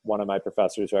from one of my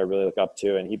professors who I really look up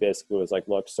to. And he basically was like,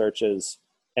 look, search is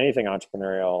anything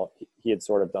entrepreneurial. He had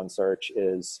sort of done search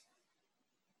is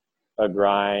a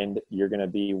grind. You're going to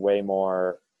be way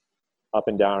more up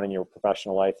and down in your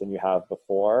professional life than you have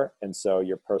before. And so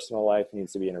your personal life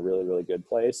needs to be in a really, really good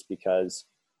place, because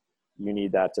you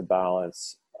need that to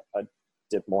balance a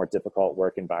more difficult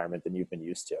work environment than you've been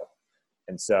used to.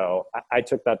 And so I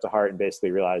took that to heart and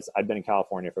basically realized I'd been in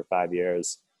California for 5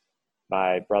 years.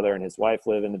 My brother and his wife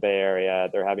live in the Bay Area.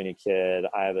 They're having a kid.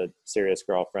 I have a serious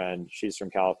girlfriend. She's from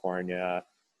California.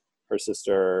 Her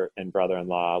sister and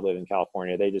brother-in-law live in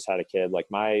California. They just had a kid. Like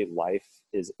my life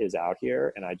is out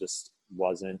here, and I just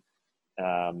wasn't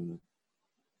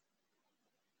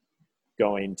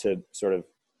going to sort of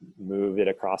move it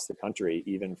across the country,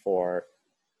 even for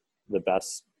the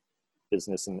best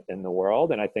business in the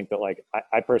world. And I think that like,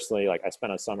 I personally, like I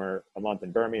spent a month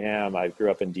in Birmingham. I grew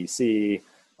up in DC.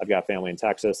 I've got family in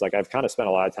Texas. Like I've kind of spent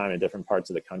a lot of time in different parts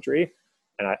of the country,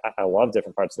 and I love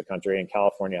different parts of the country, and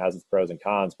California has its pros and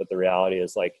cons, but the reality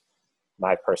is like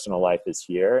my personal life is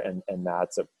here, and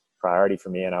that's a priority for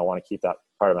me. And I want to keep that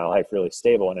part of my life really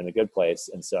stable and in a good place.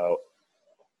 And so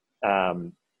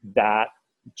that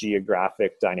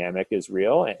geographic dynamic is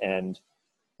real. And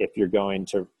if you're going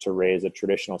to raise a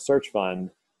traditional search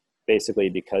fund, basically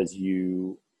because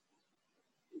you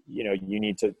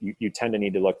tend to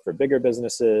need to look for bigger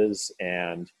businesses,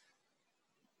 and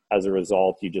as a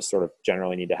result, you just sort of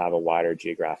generally need to have a wider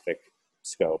geographic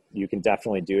scope. You can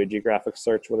definitely do a geographic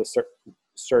search with a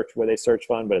search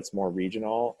fund, but it's more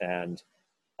regional. And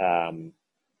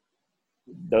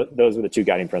those are the two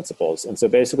guiding principles. And so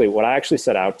basically what I actually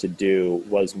set out to do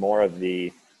was more of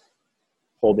the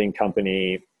holding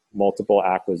company multiple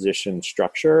acquisition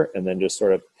structure, and then just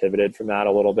sort of pivoted from that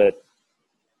a little bit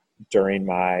during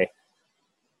my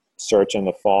search in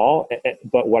the fall.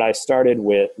 But what I started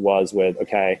with was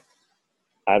okay,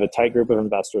 I have a tight group of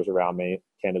investors around me,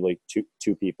 candidly,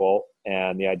 two people.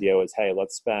 And the idea was, hey,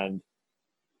 let's spend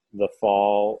the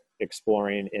fall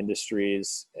exploring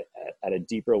industries at a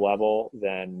deeper level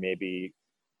than maybe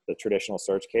the traditional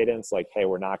search cadence. Like, hey,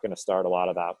 we're not going to start a lot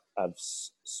of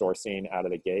sourcing out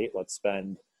of the gate. Let's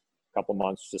spend a couple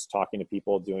months just talking to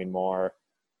people, doing more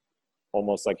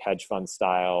almost like hedge fund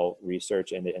style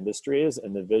research into industries.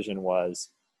 And the vision was,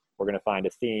 we're going to find a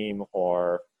theme,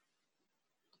 or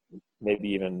maybe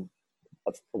even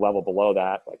a level below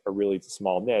that, like a really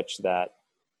small niche that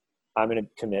I'm going to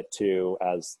commit to,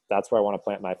 as that's where I want to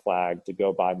plant my flag, to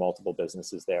go buy multiple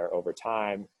businesses there over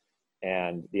time.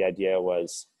 And the idea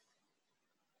was,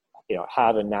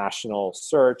 have a national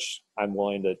search. I'm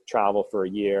willing to travel for a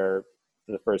year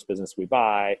for the first business we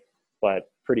buy, but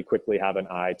pretty quickly have an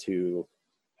eye to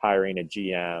hiring a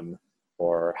GM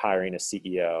or hiring a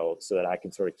CEO, so that I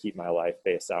can sort of keep my life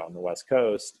based out on the West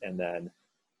Coast, and then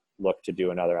look to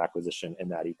do another acquisition in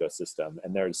that ecosystem.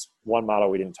 And there's one model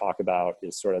we didn't talk about,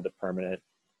 is sort of the permanent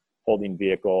holding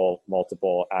vehicle,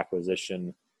 multiple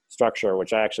acquisition structure,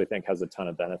 which I actually think has a ton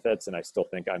of benefits. And I still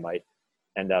think I might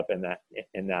end up in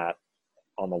that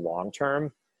on the long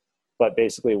term. But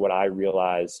basically what I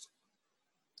realized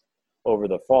over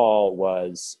the fall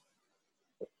was,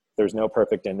 there's no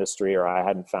perfect industry, or I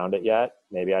hadn't found it yet.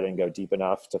 Maybe I didn't go deep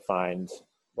enough to find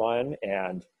one,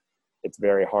 and it's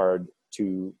very hard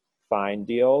to find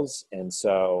deals. And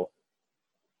so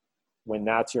when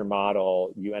that's your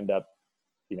model, you end up,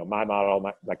 my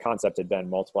model, my concept had been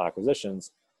multiple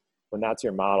acquisitions. When that's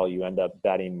your model, you end up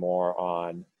betting more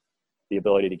on the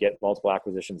ability to get multiple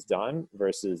acquisitions done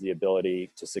versus the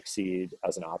ability to succeed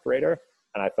as an operator.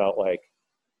 And I felt like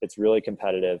it's really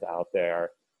competitive out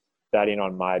there. Betting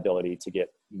on my ability to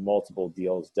get multiple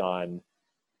deals done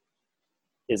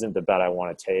isn't the bet I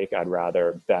want to take. I'd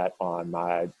rather bet on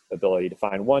my ability to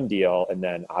find one deal and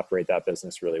then operate that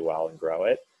business really well and grow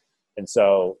it. And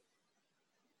so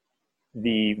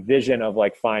the vision of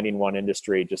like finding one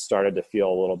industry just started to feel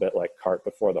a little bit like cart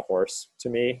before the horse to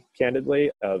me,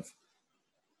 candidly. Of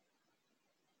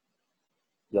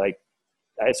like,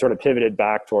 I sort of pivoted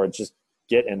back towards just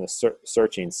get in the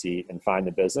searching seat and find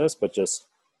the business, but just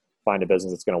find a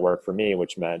business that's going to work for me,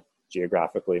 which meant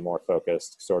geographically more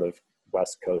focused, sort of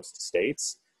West Coast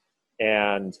states.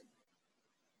 And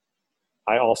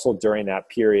I also, during that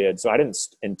period, so I didn't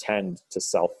intend to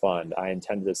self-fund. I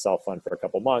intended to self-fund for a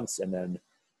couple months, and then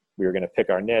we were going to pick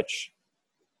our niche,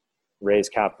 raise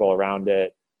capital around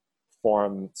it,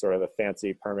 form sort of a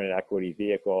fancy permanent equity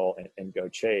vehicle, and go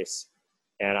chase.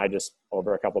 And I just,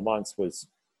 over a couple months, was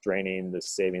draining the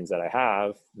savings that I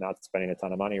have, not spending a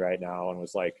ton of money right now, and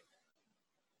was like,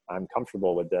 I'm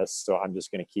comfortable with this, so I'm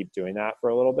just going to keep doing that for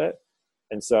a little bit.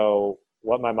 And so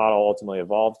what my model ultimately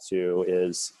evolved to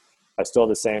is, I still have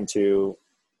the same two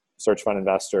search fund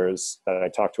investors that I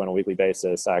talk to on a weekly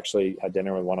basis. I actually had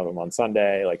dinner with one of them on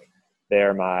Sunday. Like,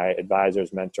 they're my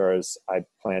advisors, mentors. I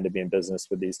plan to be in business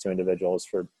with these two individuals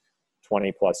for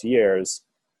 20 plus years.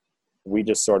 We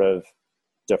just sort of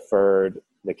deferred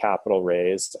the capital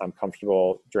raised. I'm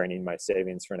comfortable draining my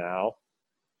savings for now.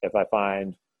 If I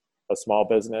find a small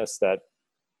business that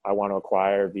I want to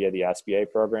acquire via the SBA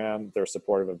program, they're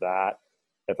supportive of that.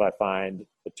 If I find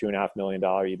a $2.5 million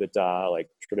EBITDA, like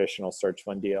traditional search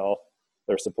fund deal,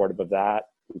 they're supportive of that.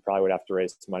 We probably would have to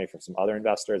raise some money from some other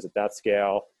investors at that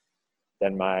scale.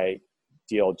 Then my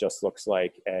deal just looks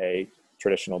like a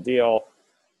traditional deal.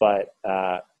 But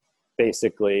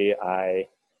basically, I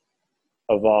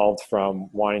evolved from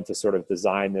wanting to sort of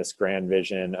design this grand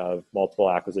vision of multiple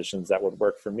acquisitions that would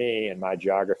work for me and my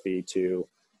geography to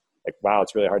like, wow,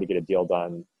 it's really hard to get a deal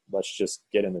done. Let's just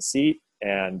get in the seat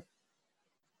and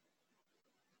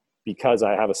because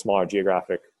I have a smaller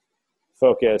geographic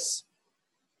focus,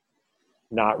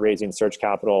 not raising search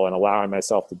capital and allowing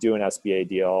myself to do an SBA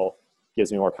deal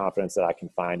gives me more confidence that I can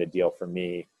find a deal for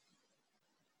me,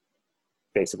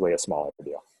 basically a smaller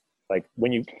deal. Like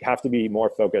when you have to be more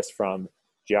focused from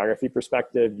geography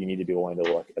perspective, you need to be willing to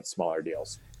look at smaller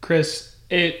deals. Chris,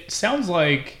 it sounds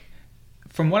like,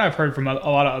 from what I've heard from a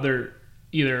lot of other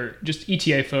either just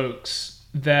ETA folks,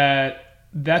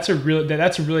 that's a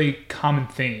really common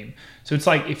theme. So it's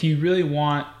like if you really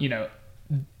want,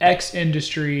 X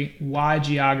industry, Y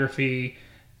geography,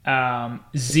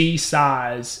 Z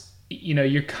size,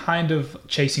 you're kind of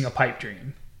chasing a pipe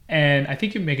dream. And I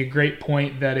think you make a great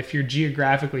point that if you're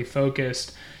geographically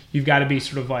focused, you've got to be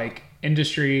sort of like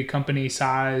industry, company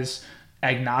size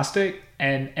agnostic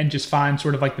and just find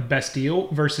sort of like the best deal,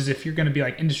 versus if you're going to be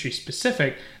like industry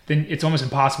specific, then it's almost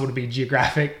impossible to be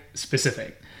geographic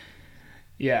specific.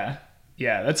 Yeah.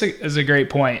 Yeah. That's a great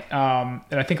point. And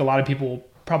I think a lot of people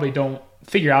probably don't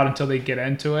figure out until they get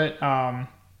into it.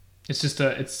 It's just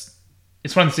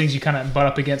it's one of the things you kind of butt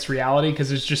up against reality because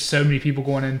there's just so many people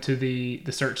going into the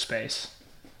search space.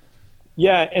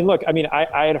 Yeah. And look, I mean,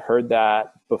 I had heard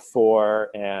that before,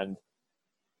 and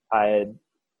I had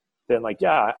been like,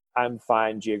 yeah, I'm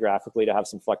fine geographically to have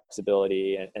some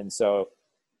flexibility. And so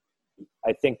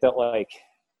I think that like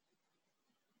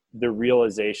the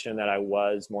realization that I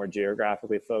was more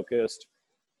geographically focused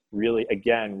really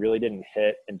didn't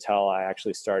hit until I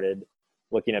actually started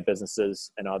looking at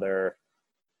businesses and other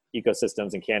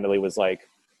ecosystems, and candidly was like,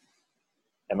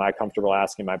 am I comfortable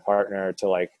asking my partner to,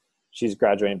 like, she's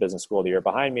graduating business school the year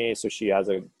behind me, so she has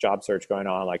a job search going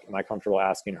on, like, am I comfortable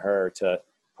asking her to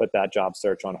put that job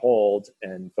search on hold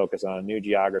and focus on a new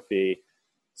geography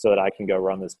so that I can go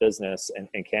run this business?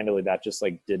 And candidly, that just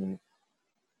like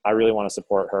I really want to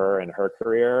support her and her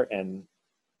career, and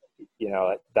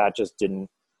that just didn't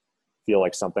feel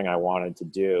like something I wanted to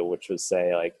do, which was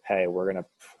say like, hey, we're going to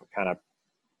kind of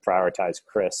prioritize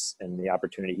Chris and the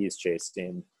opportunity he's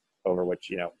chasing over what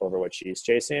she's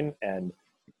chasing. And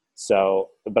so,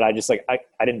 but I just like,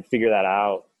 I didn't figure that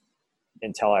out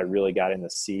until I really got in the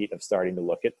seat of starting to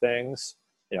look at things.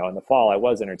 In the fall, I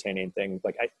was entertaining things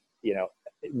like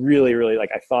really like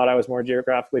I thought I was more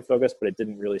geographically focused, but it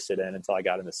didn't really sit in until I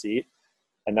got in the seat.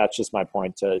 And that's just my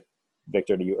point to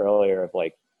Victor, to you earlier, of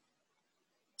like,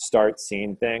 start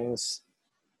seeing things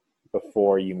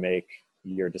before you make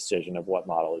your decision of what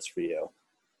model is for you.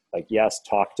 Like, yes,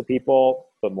 talk to people,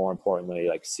 but more importantly,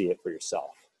 like, see it for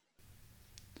yourself.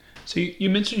 So you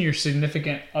mentioned your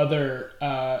significant other,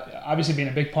 obviously being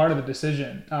a big part of the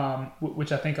decision,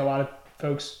 which I think a lot of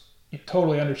folks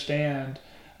totally understand.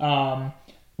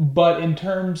 But in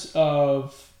terms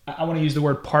of, I want to use the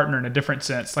word partner in a different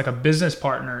sense, like a business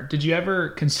partner. Did you ever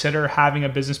consider having a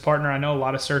business partner? I know a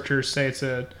lot of searchers say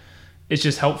it's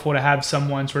just helpful to have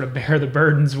someone sort of bear the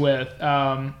burdens with.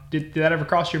 Did that ever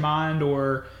cross your mind,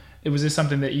 or was this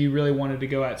something that you really wanted to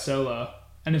go at solo?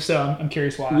 And if so, I'm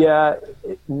curious why. Yeah,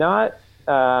 not.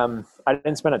 I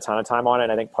didn't spend a ton of time on it.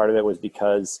 And I think part of it was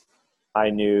because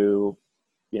I knew,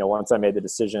 once I made the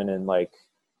decision in like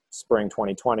spring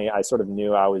 2020, I sort of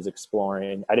knew I was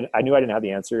exploring. I knew I didn't have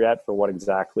the answer yet for what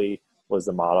exactly was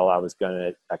the model I was going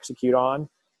to execute on.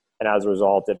 And as a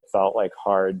result, it felt like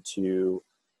hard to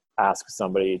ask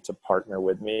somebody to partner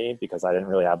with me because I didn't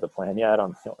really have the plan yet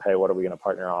on, hey, what are we going to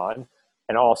partner on?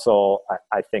 And also,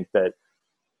 I think that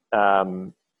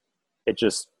it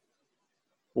just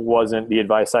wasn't, the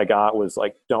advice I got was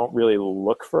like, don't really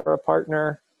look for a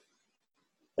partner.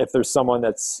 If there's someone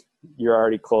that's you're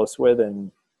already close with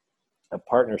and a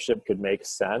partnership could make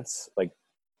sense, like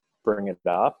bring it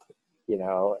up,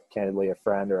 candidly, a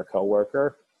friend or a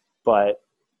coworker. But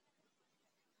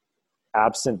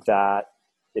absent that,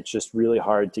 it's just really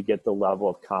hard to get the level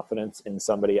of confidence in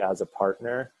somebody as a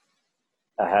partner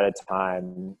ahead of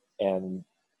time. And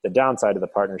the downside of the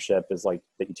partnership is like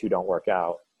that you two don't work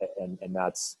out. And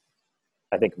that's,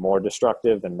 I think, more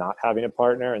destructive than not having a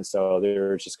partner. And so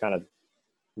there's just kind of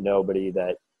nobody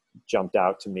that jumped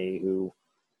out to me who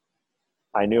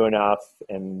I knew enough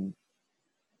and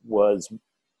was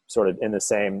sort of in the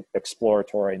same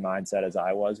exploratory mindset as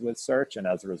I was with search. And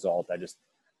as a result, I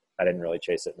didn't really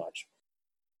chase it much.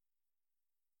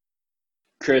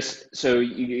 Chris, so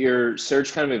your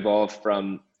search kind of evolved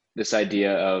from this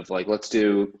idea of like, let's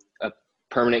do a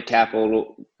permanent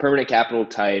capital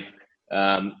type,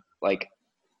 like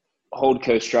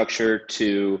holdco structure,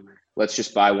 to let's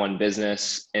just buy one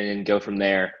business and then go from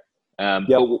there. Yep.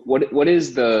 But what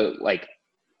is the like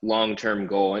long-term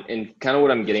goal? And kind of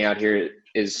what I'm getting out here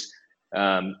is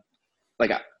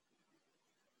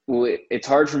it's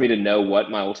hard for me to know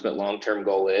what my ultimate long-term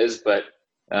goal is, but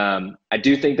I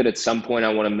do think that at some point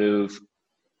I want to move.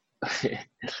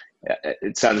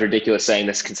 It sounds ridiculous saying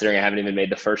this considering I haven't even made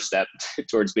the first step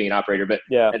towards being an operator, but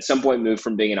Yeah. at some point move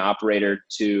from being an operator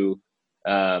to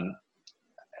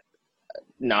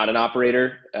not an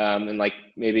operator, and like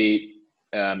maybe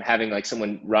having like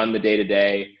someone run the day to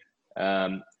day.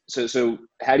 So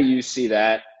how do you see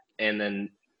that? And then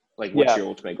like, what's Yeah. your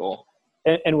ultimate goal?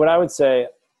 And what I would say,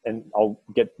 and I'll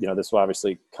get, this will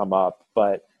obviously come up,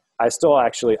 but I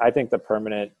think the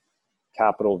permanent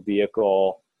capital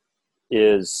vehicle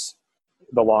is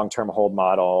the long-term hold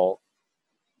model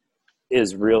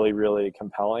is really, really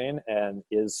compelling and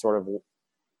is sort of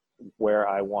where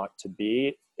I want to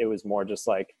be. It was more just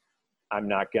like, I'm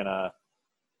not going to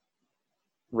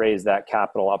raise that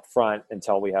capital up front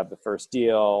until we have the first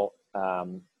deal.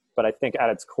 But I think at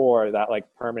its core, that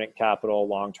like permanent capital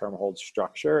long-term hold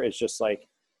structure is just like,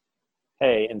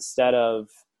 hey, instead of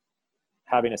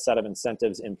having a set of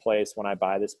incentives in place when I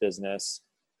buy this business,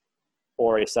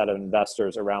 or a set of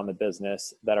investors around the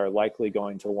business that are likely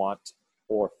going to want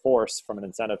or force, from an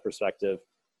incentive perspective,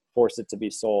 force it to be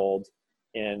sold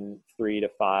in 3 to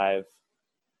 5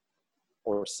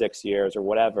 or 6 years or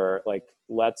whatever. Like,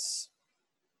 let's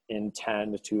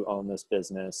intend to own this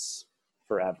business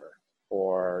forever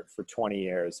or for 20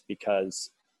 years, because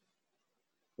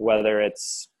whether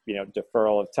it's,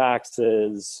 deferral of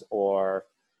taxes or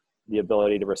the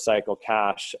ability to recycle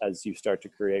cash as you start to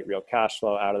create real cash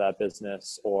flow out of that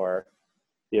business, or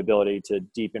the ability to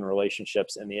deepen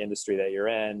relationships in the industry that you're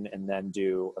in and then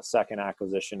do a second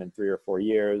acquisition in 3 or 4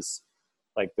 years.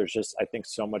 Like, there's just, I think,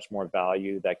 so much more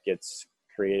value that gets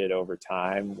created over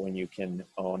time when you can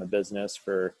own a business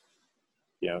for,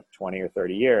 20 or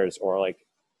 30 years, or like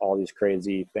all these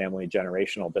crazy family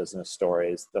generational business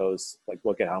stories. Those, like,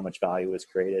 look at how much value was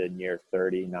created in year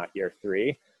 30, not year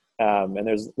 3. And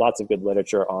there's lots of good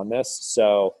literature on this.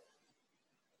 So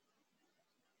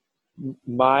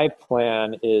my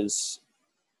plan is,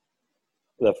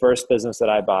 the first business that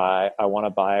I buy, I want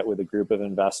to buy it with a group of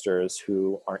investors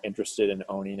who are interested in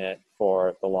owning it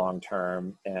for the long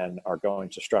term and are going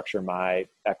to structure my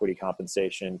equity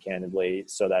compensation candidly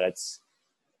so that it's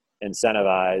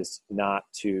incentivized not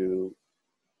to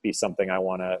be something I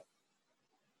want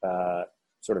to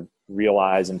sort of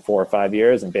realize in 4 or 5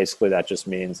 years. And basically that just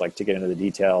means, like, to get into the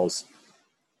details,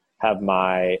 have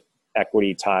my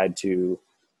equity tied to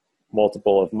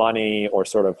multiple of money or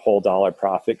sort of whole dollar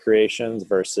profit creations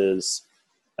versus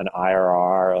an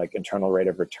IRR, like internal rate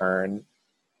of return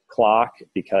clock,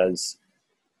 because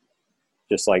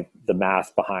just like the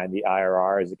math behind the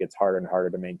IRR is, it gets harder and harder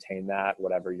to maintain that,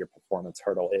 whatever your performance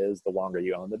hurdle is, the longer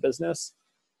you own the business.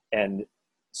 And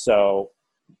so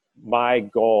my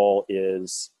goal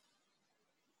is,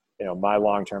 my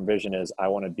long-term vision is I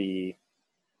want to be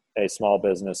a small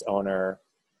business owner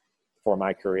for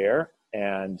my career.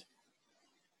 And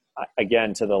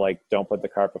again, to the, like, don't put the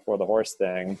cart before the horse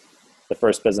thing, the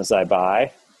first business I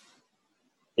buy,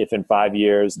 if in 5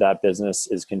 years that business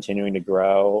is continuing to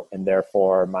grow and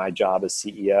therefore my job as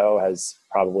CEO has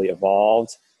probably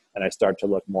evolved and I start to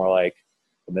look more like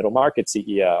the middle market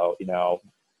CEO,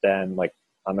 then, like,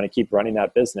 I'm going to keep running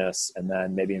that business. And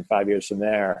then maybe in 5 years from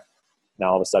there,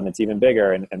 now all of a sudden it's even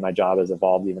bigger and my job has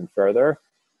evolved even further.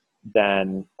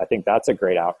 Then I think that's a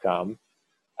great outcome.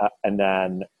 And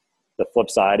then the flip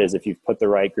side is, if you've put the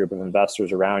right group of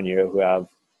investors around you who have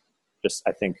just,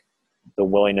 I think, the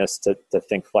willingness to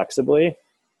think flexibly,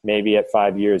 maybe at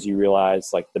 5 years you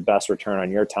realize, like, the best return on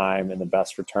your time and the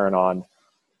best return on,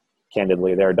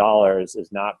 candidly, their dollars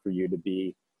is not for you to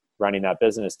be running that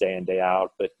business day in, day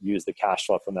out, but use the cash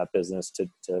flow from that business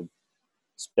to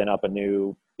spin up a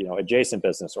new, adjacent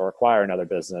business or acquire another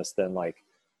business. Then, like,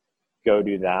 go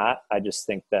do that. I just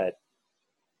think that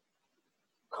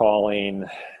calling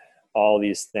all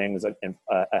these things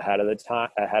ahead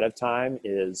of time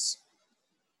is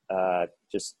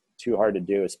just too hard to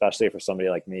do, especially for somebody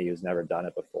like me who's never done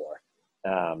it before.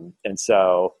 And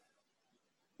so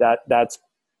that's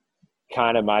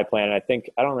kind of my plan. And I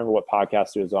think, I don't remember what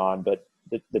podcast it was on, but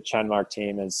the Chenmark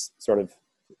team has sort of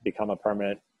become a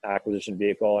permanent acquisition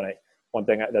vehicle. And one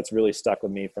thing that's really stuck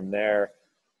with me from their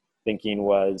thinking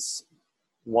was,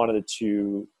 one of the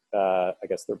two, I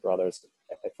guess they're brothers,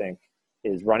 I think,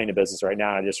 is running a business right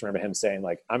now. And I just remember him saying,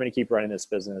 like, I'm going to keep running this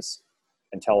business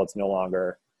until it's no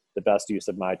longer the best use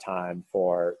of my time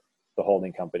for the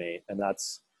holding company. And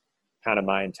that's kind of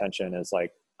my intention, is,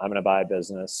 like, I'm going to buy a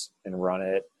business and run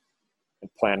it and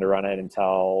plan to run it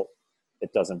until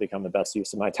it doesn't become the best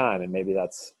use of my time. And maybe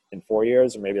that's in 4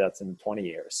 years, or maybe that's in 20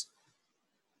 years.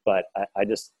 But I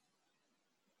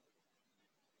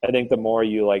think the more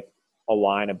you, like,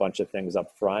 align a bunch of things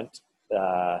up front,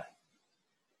 the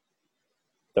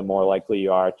more likely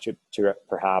you are to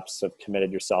perhaps have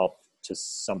committed yourself to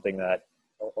something that,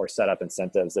 or set up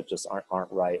incentives that just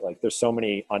aren't right. Like there's so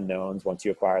many unknowns once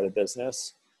you acquire the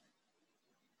business.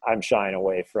 I'm shying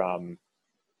away from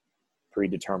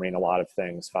predetermining a lot of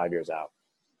things 5 years out.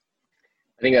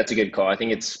 I think that's a good call. I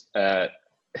think it's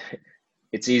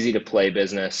easy to play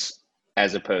business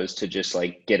as opposed to just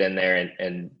like get in there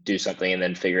and do something and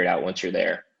then figure it out once you're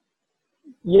there.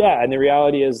 Yeah. And the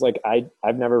reality is like,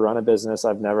 I've never run a business.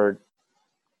 I've never,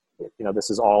 this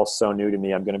is all so new to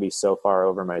me. I'm going to be so far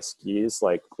over my skis.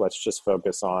 Like, let's just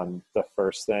focus on the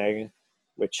first thing,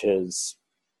 which is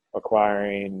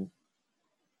acquiring,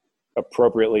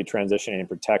 appropriately transitioning and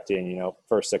protecting.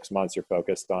 First 6 months, you're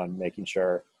focused on making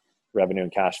sure revenue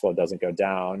and cash flow doesn't go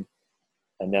down,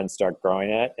 and then start growing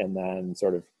it, and then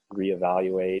sort of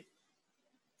reevaluate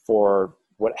for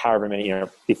however many,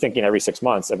 be thinking every 6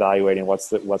 months, evaluating what's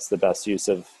the best use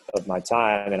of my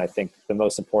time. And I think the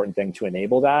most important thing to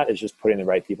enable that is just putting the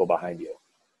right people behind you.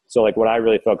 So like what I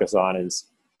really focus on is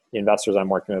the investors I'm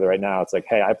working with right now. It's like,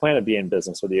 hey, I plan to be in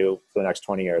business with you for the next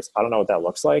 20 years. I don't know what that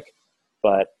looks like,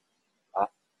 but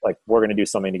like we're going to do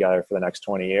something together for the next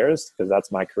 20 years because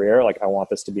that's my career. Like I want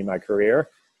this to be my career,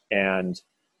 and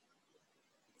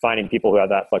finding people who have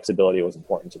that flexibility was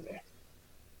important to me.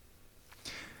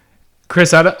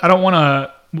 Chris, I don't want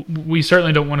to, we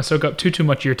certainly don't want to soak up too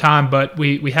much of your time, but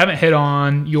we haven't hit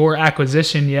on your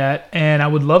acquisition yet. And I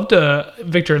would love to,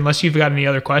 Victor, unless you've got any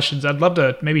other questions, I'd love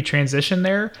to maybe transition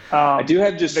there. I do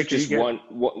have just Victor,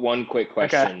 one quick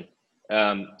question.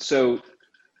 Okay. So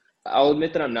I'll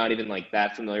admit that I'm not even like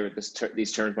that familiar with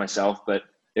these terms myself, but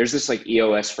there's this like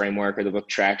EOS framework or the book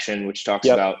Traction, which talks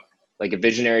about like a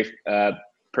visionary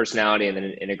personality and then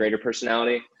an integrator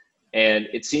personality. And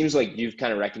it seems like you've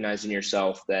kind of recognized in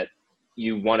yourself that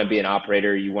you want to be an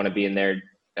operator, you want to be in there,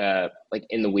 like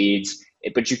in the weeds,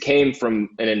 but you came from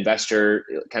an investor,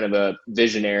 kind of a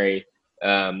visionary,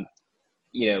 point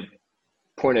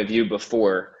of view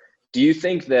before. Do you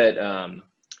think that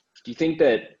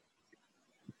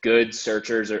good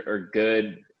searchers or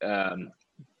good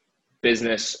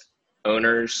business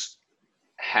owners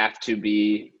have to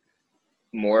be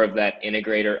more of that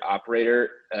integrator operator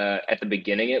at the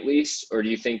beginning at least? Or do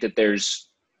you think that there's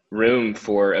room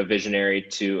for a visionary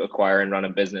to acquire and run a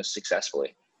business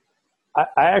successfully? I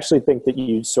actually think that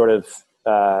you sort of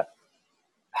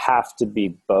have to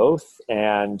be both.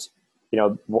 And,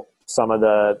 some of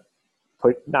the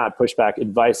not pushback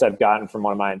advice I've gotten from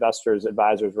one of my advisors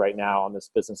right now on this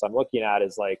business I'm looking at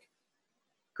is like,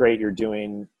 great, you're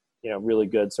doing, really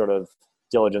good sort of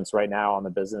diligence right now on the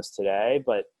business today,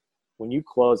 but when you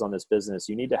close on this business,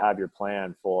 you need to have your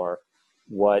plan for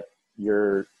what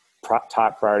your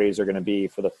top priorities are going to be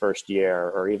for the first year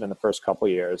or even the first couple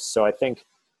of years. So I think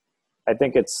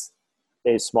it's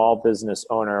a small business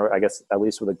owner, I guess, at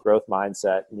least with a growth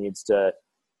mindset, needs to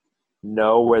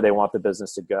know where they want the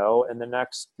business to go in the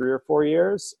next 3 or 4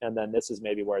 years. And then this is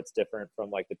maybe where it's different from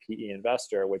like the PE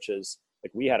investor, which is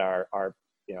like we had our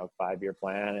 5-year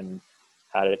plan and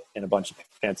had it in a bunch of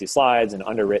fancy slides and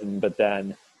underwritten, but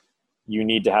then you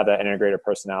need to have that integrator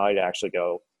personality to actually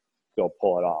go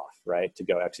pull it off, right? To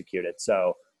go execute it.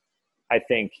 So I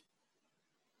think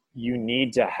you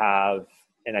need to have,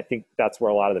 and I think that's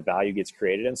where a lot of the value gets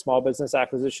created in small business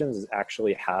acquisitions, is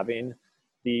actually having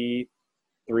the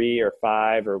 3 or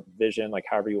 5 or vision, like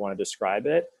however you want to describe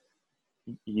it,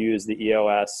 use the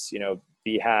EOS,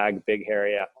 BHAG, big,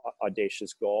 hairy,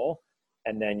 audacious goal.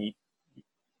 And then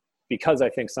because I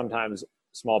think sometimes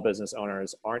small business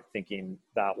owners aren't thinking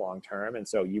that long-term. And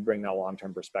so you bring that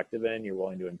long-term perspective in, you're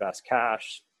willing to invest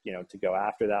cash, to go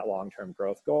after that long-term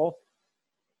growth goal.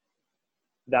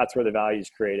 That's where the value is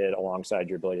created alongside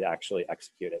your ability to actually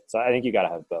execute it. So I think you got to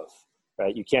have both,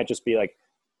 right? You can't just be like,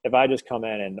 if I just come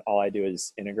in and all I do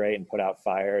is integrate and put out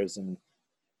fires and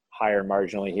hire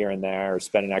marginally here and there, or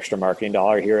spend an extra marketing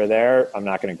dollar here or there, I'm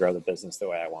not going to grow the business the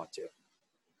way I want to.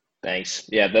 Thanks.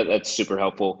 Yeah, that's super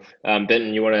helpful.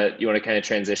 Benton, you want to kind of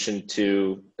transition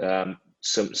to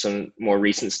some more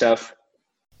recent stuff?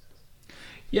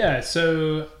 Yeah.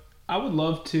 So I would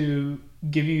love to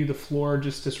give you the floor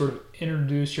just to sort of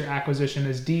introduce your acquisition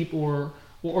as deep or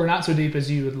not so deep as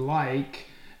you would like.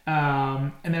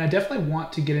 And then I definitely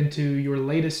want to get into your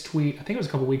latest tweet. I think it was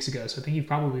a couple weeks ago, so I think you've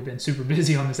probably been super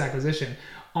busy on this acquisition,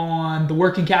 on the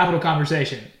working capital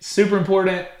conversation. Super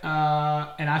important,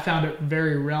 and I found it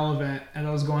very relevant, and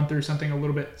I was going through something a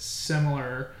little bit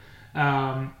similar.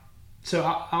 So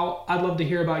I'd love to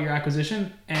hear about your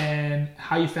acquisition and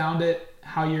how you found it,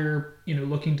 how you're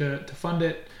looking to fund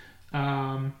it,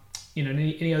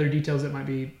 any other details that might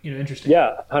be, interesting.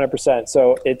 Yeah, 100%.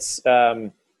 So it's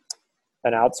an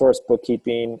outsourced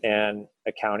bookkeeping and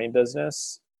accounting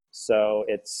business. So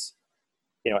it's,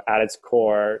 at its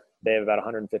core, they have about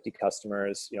 150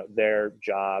 customers. Their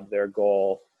job, their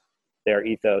goal, their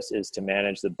ethos is to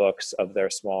manage the books of their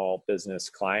small business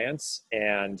clients.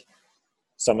 And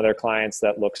some of their clients,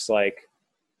 that looks like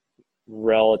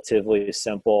relatively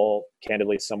simple,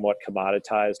 candidly somewhat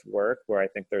commoditized work, where I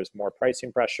think there's more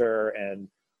pricing pressure and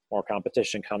more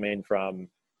competition coming from,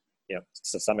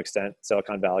 to some extent,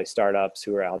 Silicon Valley startups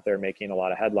who are out there making a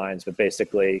lot of headlines, but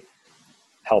basically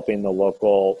helping the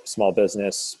local small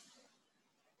business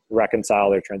reconcile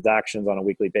their transactions on a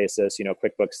weekly basis.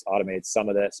 QuickBooks automates some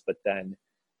of this, but then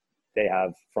they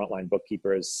have frontline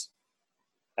bookkeepers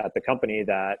at the company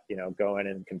that, go in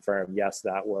and confirm, yes,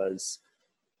 that was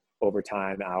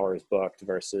overtime hours booked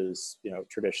versus,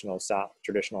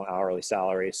 traditional hourly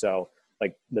salary. So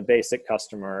like the basic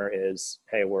customer is,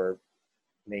 hey, we're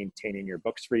maintaining your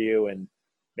books for you and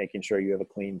making sure you have a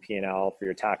clean P&L for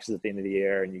your taxes at the end of the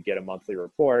year and you get a monthly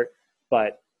report.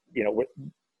 But,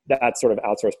 that's sort of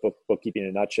outsourced bookkeeping in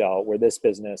a nutshell. Where this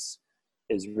business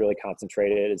is really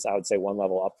concentrated is, I would say, one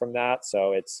level up from that.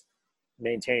 So it's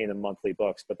maintaining the monthly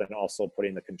books, but then also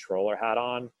putting the controller hat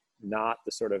on, not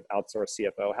the sort of outsourced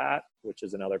CFO hat, which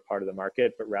is another part of the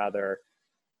market, but rather,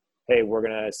 hey, we're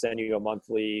going to send you a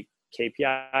monthly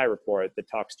KPI report that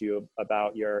talks to you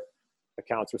about your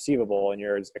accounts receivable and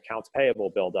your accounts payable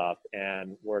build up.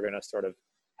 And we're going to sort of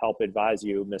help advise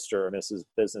you, Mr. or Mrs.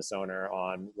 Business Owner,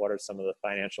 on what are some of the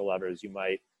financial levers you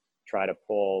might try to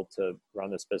pull to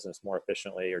run this business more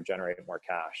efficiently or generate more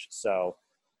cash. So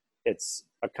it's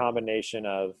a combination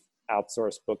of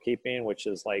outsourced bookkeeping, which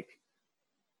is like,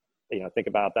 think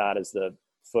about that as the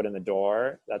foot in the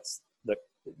door. That's the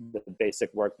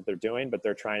basic work that they're doing, but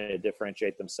they're trying to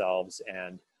differentiate themselves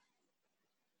and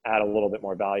add a little bit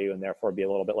more value and therefore be a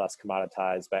little bit less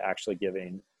commoditized by actually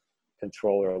giving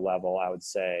controller level, I would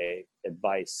say,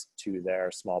 advice to their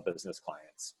small business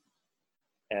clients.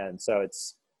 And so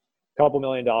it's a couple $1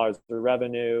 million of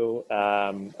revenue,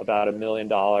 about $1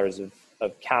 million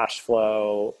of cash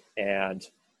flow. And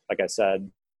like I said,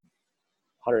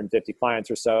 150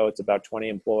 clients or so. It's about 20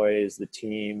 employees. The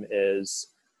team is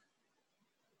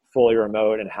fully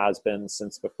remote and has been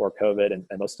since before COVID. And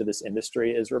most of this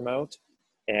industry is remote.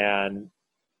 And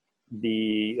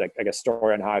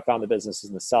story on how I found the business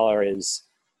in the seller is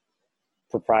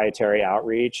proprietary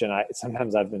outreach. And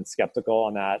sometimes I've been skeptical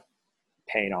on that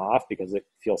paying off, because it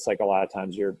feels like a lot of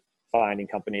times you're finding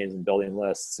companies and building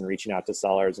lists and reaching out to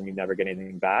sellers and you never get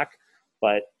anything back.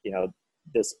 But,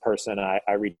 this person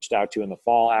I reached out to in the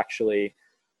fall, actually,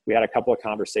 we had a couple of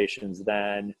conversations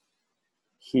then.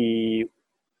 He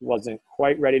wasn't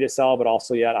quite ready to sell, but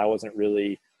also yet I wasn't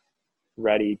really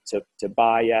ready to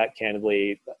buy yet.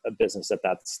 Candidly, a business at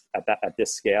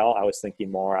this scale, I was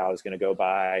thinking more I was going to go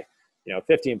buy,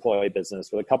 50 employee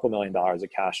business with a couple $1 million of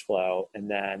cash flow. And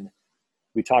then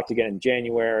we talked again in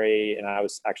January, and I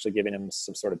was actually giving him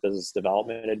some sort of business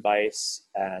development advice.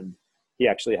 And he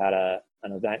actually had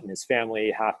an event in his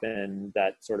family happen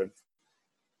that sort of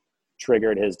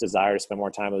triggered his desire to spend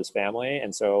more time with his family.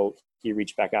 And so he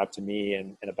reached back out to me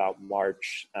in about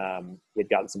March. He had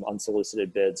gotten some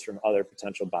unsolicited bids from other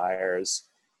potential buyers.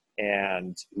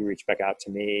 And he reached back out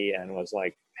to me and was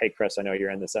like, hey, Chris, I know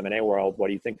you're in this M&A world. What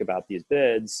do you think about these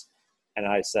bids? And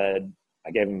I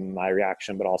gave him my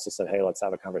reaction, but also said, hey, let's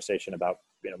have a conversation about,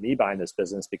 me buying this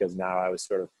business, because now I was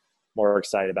sort of more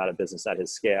excited about a business at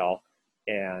his scale.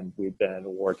 And we've been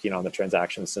working on the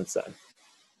transaction since then.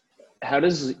 How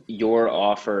does your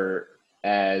offer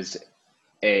as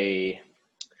a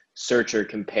searcher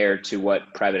compare to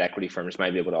what private equity firms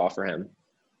might be able to offer him?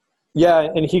 Yeah,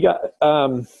 and he got,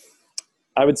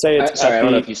 I would say it's sorry, I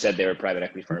don't know if you said they were private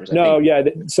equity firms. No, yeah.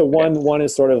 So one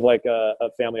is sort of like a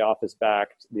family office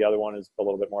backed. The other one is a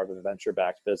little bit more of a venture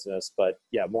backed business, but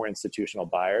yeah, more institutional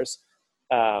buyers.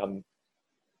 I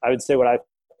would say what I've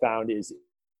found is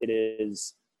it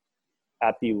is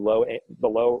at the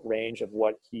low range of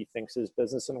what he thinks his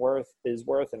business is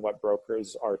worth, and what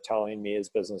brokers are telling me his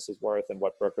business is worth, and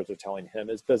what brokers are telling him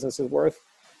his business is worth.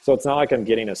 So it's not like I'm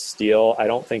getting a steal. I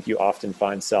don't think you often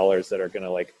find sellers that are going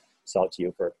to like sell it to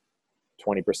you for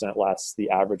 20% less the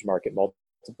average market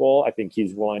multiple. I think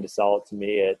he's willing to sell it to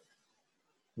me at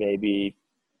maybe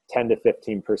 10 to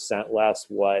 15% less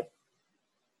what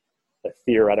a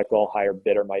theoretical higher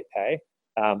bidder might pay.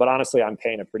 But honestly, I'm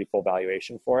paying a pretty full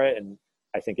valuation for it. And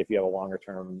I think if you have a longer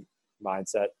term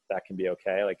mindset, that can be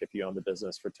okay. Like if you own the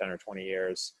business for 10 or 20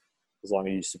 years, as long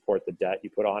as you support the debt you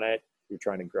put on it, you're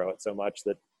trying to grow it so much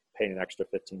that paying an extra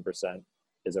 15%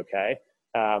 is okay.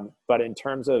 But in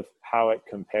terms of how it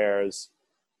compares,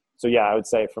 so yeah, I would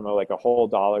say from a whole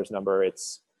dollars number,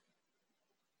 it's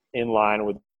in line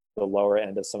with the lower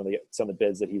end of some of the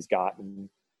bids that he's gotten.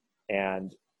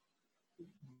 And,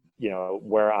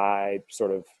 where I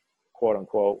sort of quote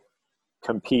unquote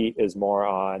compete is more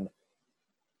on,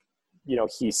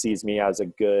 he sees me as a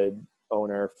good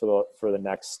owner for the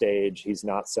next stage. He's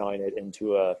not selling it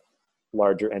into a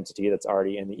larger entity that's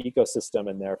already in the ecosystem,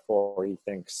 and therefore he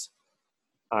thinks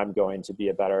I'm going to be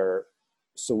a better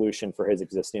solution for his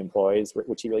existing employees,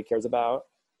 which he really cares about.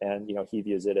 And, he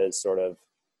views it as sort of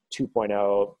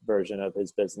 2.0 version of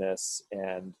his business,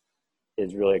 and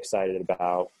is really excited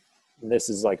about, and this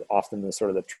is like often the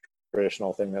sort of the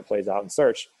traditional thing that plays out in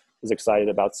search, is excited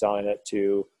about selling it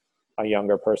to a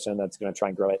younger person that's going to try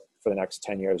and grow it for the next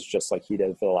 10 years, just like he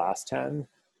did for the last 10.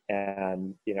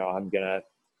 And, I'm going to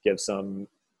give some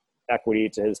equity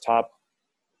to his top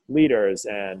leaders,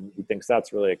 and he thinks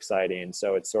that's really exciting.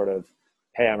 So it's sort of,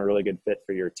 hey, I'm a really good fit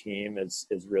for your team is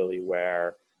really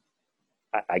where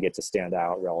I get to stand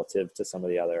out relative to some of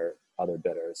the other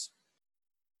bidders.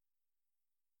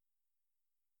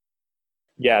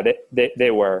 Yeah,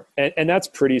 they were. And that's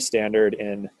pretty standard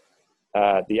in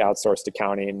the outsourced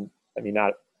accounting. I mean,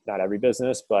 not every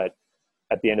business, but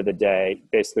at the end of the day,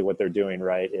 basically what they're doing,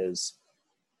 right, is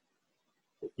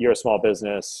you're a small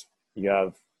business, you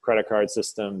have credit card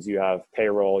systems, you have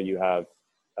payroll, you have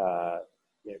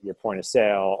your point of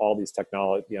sale, all these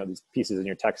technology, these pieces in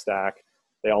your tech stack,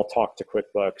 they all talk to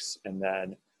QuickBooks. And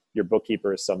then your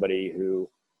bookkeeper is somebody who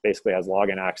basically has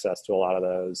login access to a lot of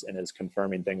those and is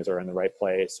confirming things are in the right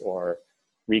place or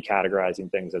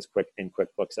recategorizing things as quick in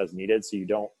QuickBooks as needed.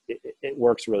 So it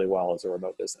works really well as a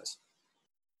remote business.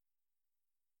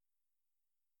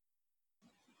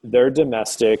 They're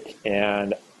domestic,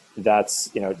 and that's,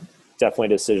 definitely a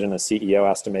decision a CEO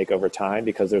has to make over time,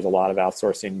 because there's a lot of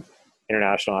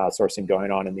international outsourcing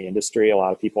going on in the industry. A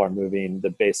lot of people are moving the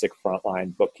basic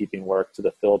frontline bookkeeping work to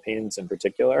the Philippines in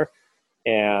particular.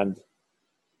 And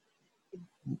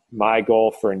my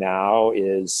goal for now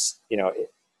is,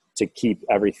 to keep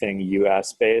everything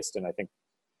US based. And I think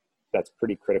that's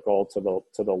pretty critical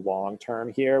to the long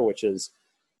term here, which is,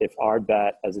 if our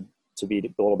bet to be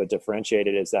a little bit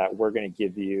differentiated is that we're going to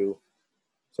give you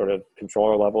sort of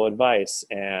controller level advice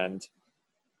and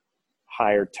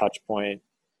higher touch point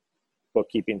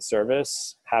bookkeeping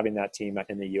service, having that team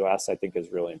in the US, I think,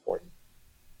 is really important.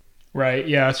 Right.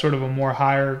 Yeah. Sort of a more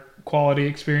higher quality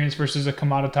experience versus a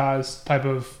commoditized type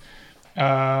of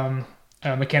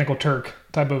mechanical Turk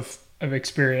type of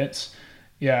experience.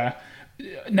 Yeah.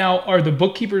 Now, are the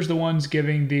bookkeepers the ones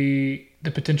giving the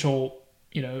potential,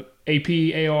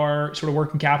 AP, AR sort of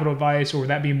working capital advice, or would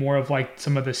that be more of like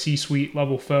some of the C-suite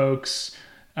level folks?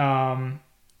 Who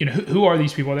are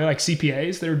these people? Are they like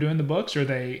CPAs that are doing the books, or are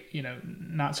they,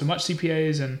 not so much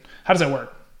CPAs? And how does that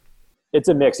work? It's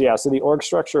a mix, yeah. So the org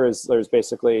structure is, there's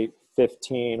basically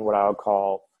 15 what I would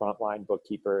call frontline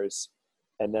bookkeepers,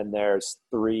 and then there's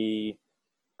 3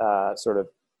 sort of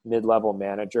mid-level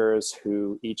managers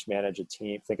who each manage a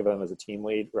team. Think of them as a team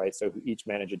lead, right? So who each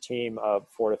manage a team of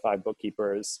 4 to 5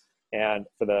 bookkeepers. And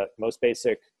for the most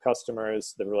basic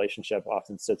customers, the relationship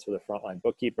often sits with a frontline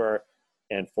bookkeeper.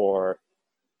 And for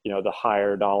the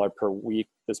higher dollar per week,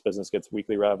 this business gets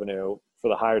weekly revenue. For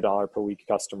the higher dollar per week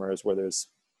customers where there's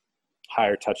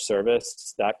higher touch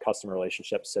service, that customer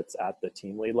relationship sits at the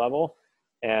team lead level.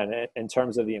 And in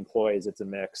terms of the employees, it's a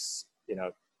mix.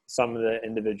 Some of the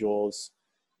individuals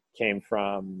came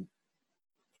from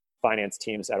finance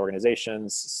teams at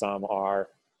organizations. Some are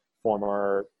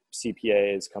former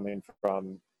CPAs coming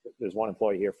from, there's one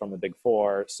employee here from the Big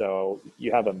Four. So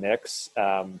you have a mix.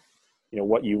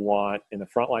 What you want in the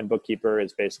frontline bookkeeper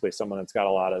is basically someone that's got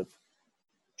a lot of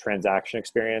transaction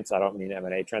experience. I don't mean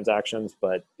M&A transactions,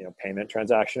 but payment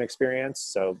transaction experience.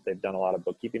 So they've done a lot of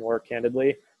bookkeeping work,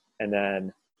 candidly. And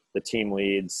then the team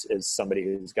leads is somebody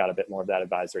who's got a bit more of that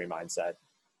advisory mindset.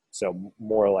 So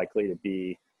more likely to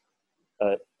be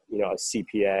a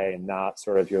CPA, and not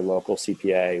sort of your local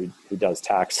CPA who does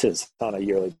taxes on a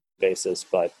yearly basis,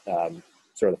 but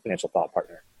sort of the financial thought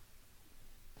partner.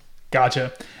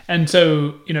 Gotcha. And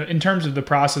so, in terms of the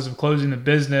process of closing the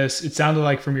business, it sounded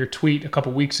like from your tweet a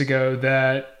couple weeks ago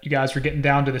that you guys were getting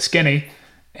down to the skinny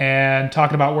and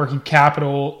talking about working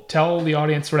capital. Tell the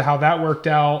audience sort of how that worked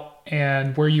out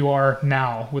and where you are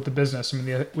now with the business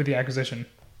and with the acquisition.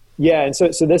 Yeah. And so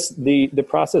the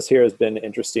process here has been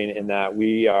interesting in that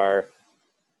we are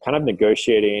kind of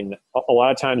negotiating. A lot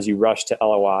of times you rush to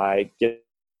LOI, get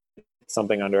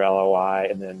something under LOI,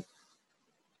 and then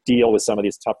deal with some of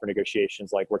these tougher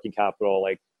negotiations like working capital,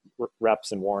 like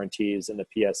reps and warranties, and the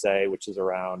PSA, which is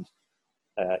around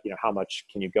how much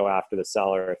can you go after the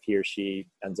seller if he or she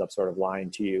ends up sort of lying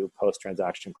to you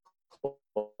post-transaction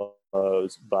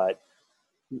close. But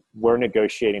we're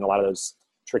negotiating a lot of those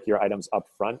trickier items up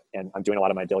front, and I'm doing a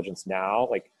lot of my diligence now.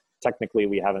 Like technically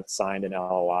we haven't signed an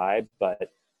LOI,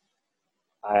 but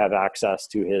I have access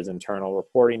to his internal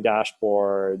reporting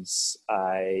dashboards.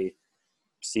 I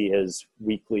see his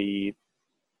weekly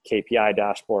KPI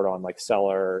dashboard on like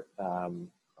seller,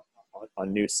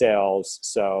 on new sales.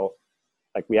 So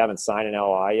like we haven't signed an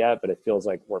LOI yet, but it feels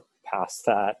like we're past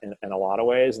that in a lot of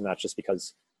ways. And that's just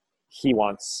because he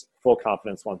wants full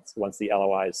confidence once the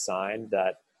LOI is signed,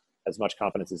 that as much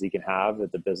confidence as he can have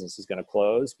that the business is going to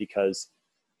close, because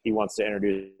he wants to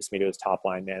introduce me to his top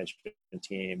line management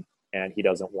team. And he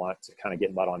doesn't want to kind of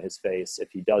get mud on his face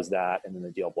if he does that and then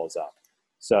the deal blows up.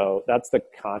 So that's the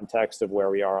context of where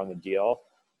we are on the deal.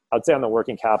 I'd say on the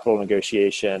working capital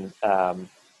negotiation,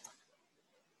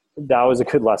 that was a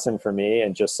good lesson for me,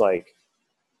 and just like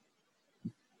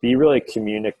be really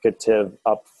communicative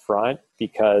up front,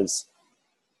 because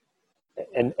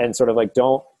and sort of like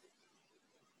don't,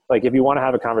 like if you want to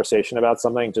have a conversation about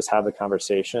something, just have the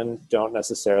conversation. Don't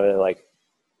necessarily like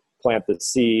plant the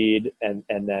seed and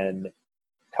then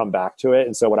come back to it.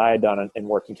 And so what I had done in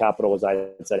working capital was I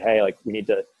had said, hey, like we need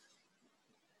to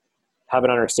have an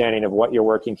understanding of what your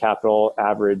working capital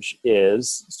average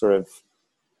is. Sort of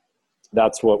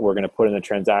that's what we're going to put in the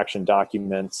transaction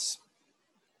documents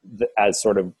as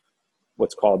sort of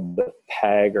what's called the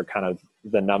peg, or kind of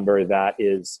the number that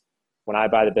is, when I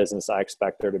buy the business, I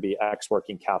expect there to be X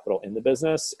working capital in the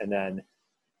business. And then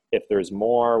if there's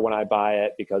more when I buy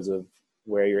it because of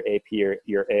where your AP or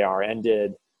your AR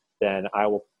ended, then I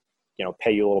will,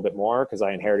 pay you a little bit more because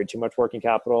I inherited too much working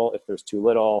capital. If there's too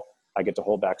little, I get to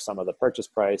hold back some of the purchase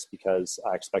price because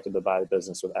I expected to buy the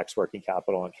business with X working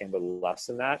capital and it came with less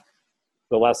than that.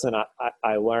 The lesson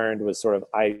I learned was sort of,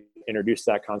 I introduced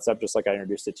that concept just like I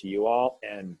introduced it to you all.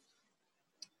 And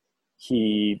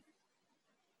he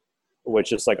was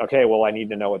just like, okay, well, I need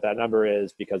to know what that number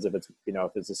is, because if it's,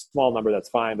 if it's a small number, that's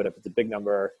fine. But if it's a big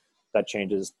number, that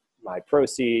changes my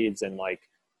proceeds, and like,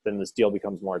 then this deal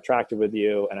becomes more attractive with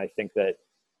you. And I think that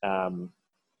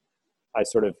I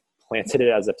sort of planted it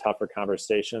as a tougher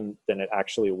conversation than it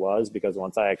actually was, because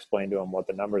once I explained to him what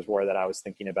the numbers were that I was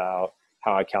thinking about,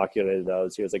 how I calculated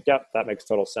those, he was like, yep, that makes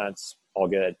total sense. All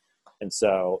good. And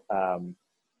so,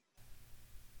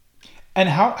 and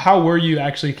how were you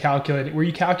actually calculating? Were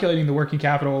you calculating the working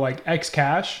capital like X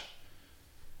cash?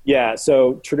 Yeah.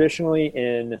 So traditionally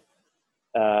in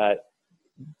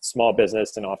small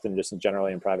business, and often just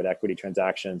generally in private equity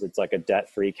transactions, it's like a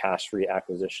debt-free, cash-free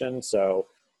acquisition. So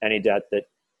any debt that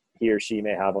he or she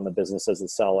may have on the business as a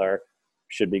seller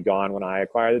should be gone when I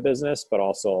acquire the business, but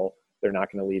also they're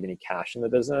not going to leave any cash in the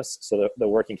business. So the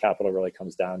working capital really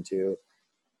comes down to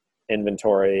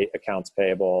inventory, accounts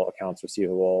payable, accounts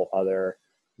receivable, other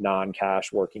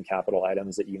non-cash working capital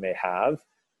items that you may have.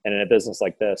 And in a business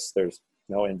like this, there's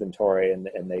no inventory, and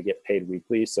they get paid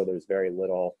weekly. So there's very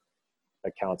little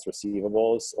accounts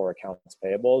receivables or accounts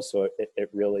payables. So it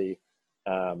really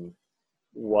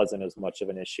wasn't as much of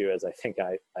an issue as I think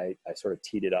I sort of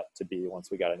teed it up to be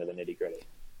once we got into the nitty gritty.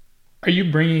 Are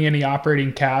you bringing any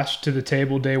operating cash to the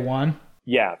table day one?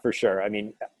 Yeah, for sure. I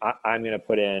mean, I'm going to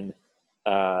put in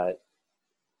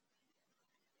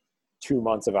 2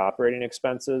 months of operating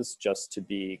expenses just to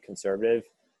be conservative.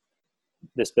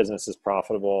 This business is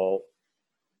profitable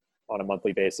on a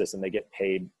monthly basis, and they get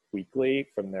paid weekly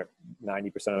from their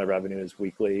 90% of their revenue is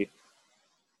weekly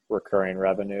recurring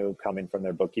revenue coming from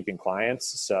their bookkeeping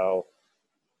clients. So,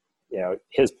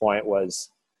 his point was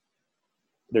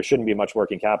there shouldn't be much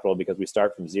working capital because we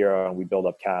start from zero and we build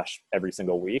up cash every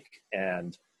single week.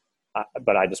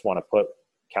 But I just want to put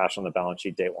cash on the balance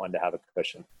sheet day one to have a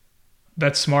cushion.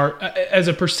 That's smart. As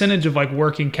a percentage of like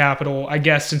working capital, I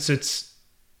guess since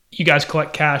you guys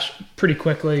collect cash pretty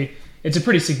quickly, it's a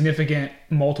pretty significant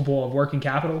multiple of working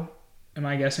capital. Am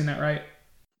I guessing that right?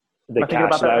 The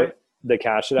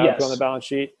cash that I put on the balance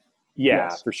sheet? Yeah,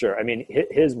 yes. For sure. I mean,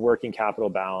 his working capital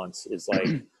balance is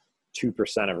like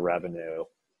 2% of revenue.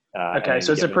 Okay,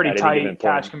 so it's a pretty tight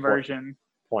cash conversion.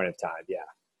 Point of time,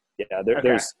 yeah.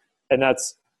 There's, and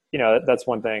that's, that's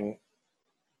one thing.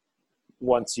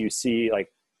 Once you see,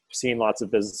 like, seeing lots of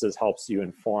businesses helps you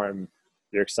inform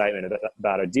your excitement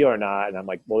about a deal or not. And I'm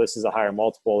like, well, this is a higher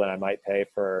multiple than I might pay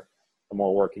for a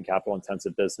more working capital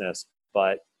intensive business,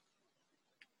 but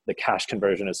the cash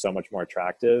conversion is so much more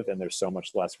attractive, and there's so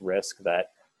much less risk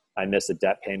that I miss a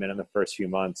debt payment in the first few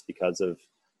months because of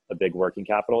a big working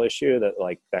capital issue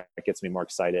that gets me more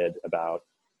excited about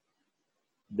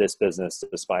this business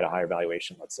despite a higher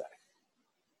valuation, let's say.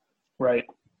 Right.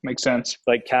 Makes sense.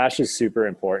 Like cash is super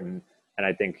important. And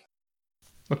I think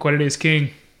liquidity is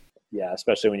king. Yeah,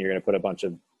 especially when you're going to put a bunch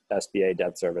of SBA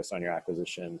debt service on your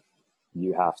acquisition,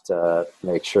 you have to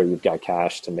make sure you've got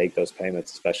cash to make those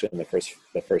payments, especially in the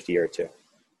first year or two.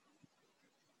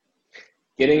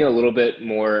 Getting a little bit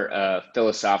more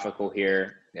philosophical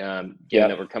here, given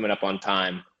that we're coming up on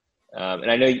time.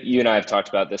 And I know you and I have talked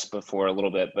about this before a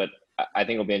little bit, but I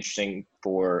think it'll be interesting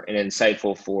and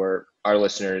insightful for our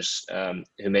listeners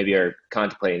who maybe are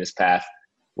contemplating this path.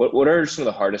 What are some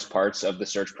of the hardest parts of the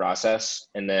search process?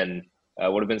 And then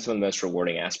what have been some of the most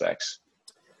rewarding aspects?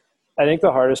 I think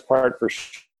the hardest part for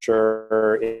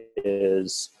sure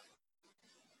is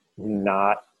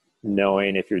not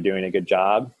knowing if you're doing a good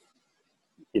job.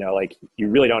 Like you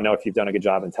really don't know if you've done a good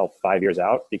job until 5 years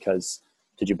out, because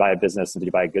did you buy a business and did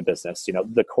you buy a good business?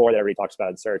 The core that everybody talks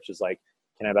about in search is like,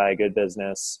 can I buy a good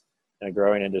business in a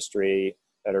growing industry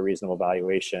at a reasonable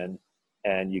valuation?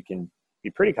 And you can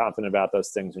be pretty confident about those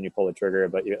things when you pull the trigger,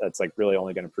 but that's like really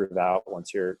only going to prove out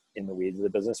once you're in the weeds of the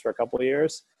business for a couple of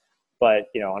years. But,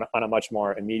 on a much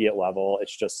more immediate level,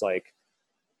 it's just like,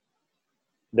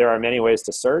 there are many ways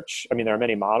to search. I mean, there are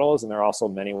many models, and there are also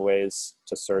many ways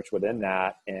to search within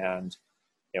that. And,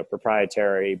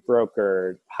 proprietary,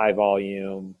 brokered, high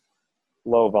volume,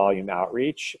 low volume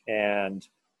outreach. And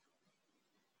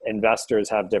investors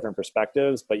have different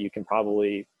perspectives, but you can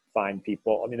probably find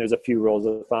people. I mean, there's a few rules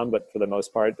of thumb, but for the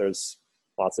most part, there's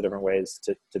lots of different ways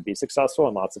to be successful.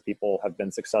 And lots of people have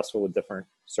been successful with different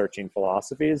searching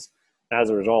philosophies. And as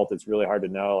a result, it's really hard to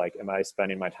know, like, am I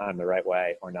spending my time the right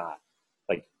way or not?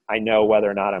 Like, I know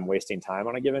whether or not I'm wasting time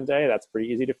on a given day. That's pretty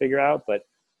easy to figure out. But,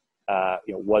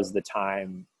 was the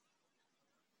time,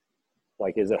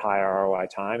 like, is it high ROI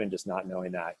time? And just not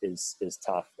knowing that is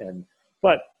tough.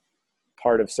 But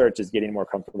part of search is getting more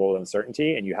comfortable with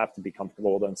uncertainty, and you have to be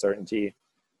comfortable with uncertainty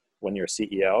when you're a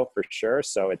CEO for sure.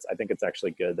 So I think it's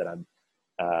actually good that I'm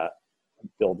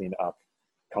building up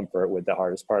comfort with the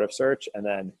hardest part of search. And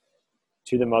then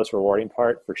to the most rewarding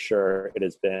part, for sure, it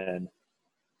has been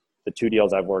the 2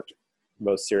 deals I've worked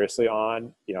most seriously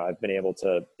on. I've been able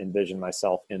to envision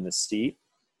myself in the seat,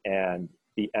 and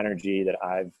the energy that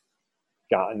I've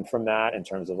gotten from that in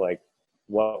terms of like,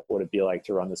 what would it be like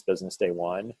to run this business day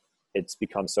one? It's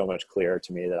become so much clearer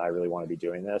to me that I really want to be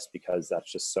doing this, because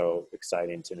that's just so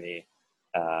exciting to me,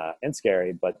 and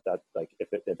scary. But that, like, if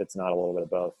it's not a little bit of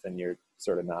both, then you're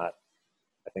sort of not,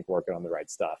 I think, working on the right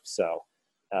stuff. So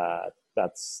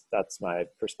that's my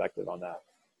perspective on that.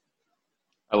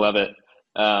 I love it.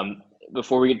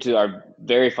 Before we get to our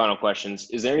very final questions,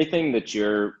 is there anything that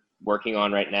you're working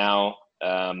on right now,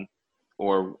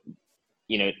 or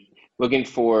looking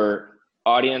for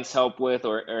audience help with,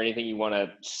 or anything you want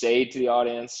to say to the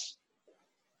audience?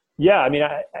 Yeah, I mean,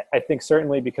 I think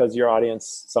certainly, because your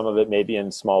audience, some of it may be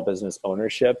in small business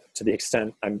ownership, to the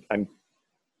extent I'm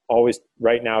always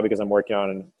right now, because I'm working on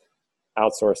an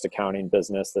outsourced accounting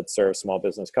business that serves small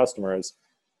business customers,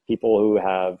 people who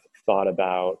have thought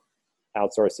about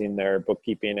outsourcing their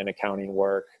bookkeeping and accounting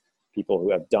work, people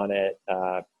who have done it,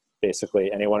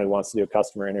 basically anyone who wants to do a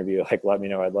customer interview, like, let me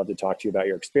know. I'd love to talk to you about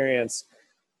your experience.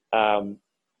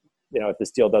 If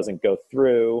this deal doesn't go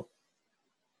through,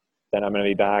 then I'm going to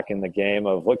be back in the game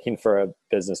of looking for a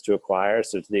business to acquire.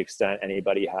 So to the extent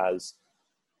anybody has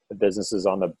businesses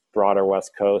on the broader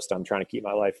West Coast, I'm trying to keep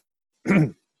my life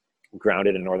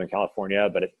grounded in Northern California,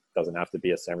 but it doesn't have to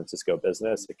be a San Francisco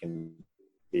business. It can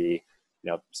be,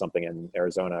 something in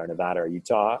Arizona or Nevada or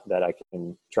Utah that I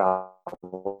can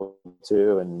travel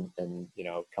to and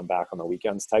come back on the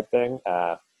weekends type thing.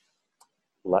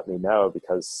 Let me know,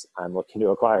 because I'm looking to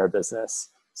acquire a business.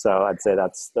 So I'd say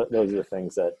those are the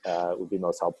things that would be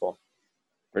most helpful.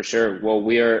 For sure. Well,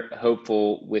 we are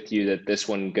hopeful with you that this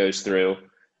one goes through,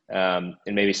 and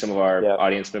maybe some of our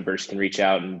audience members can reach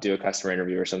out and do a customer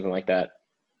interview or something like that.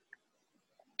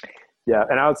 Yeah.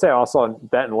 And I would say also,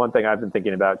 Ben, one thing I've been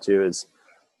thinking about too is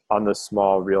on the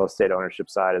small real estate ownership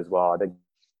side as well. I think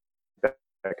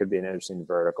that could be an interesting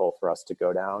vertical for us to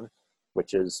go down,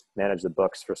 which is manage the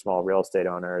books for small real estate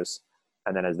owners.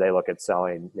 And then as they look at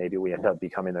selling, maybe we end up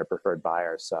becoming their preferred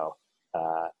buyer. So,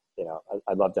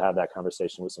 I'd love to have that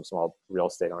conversation with some small real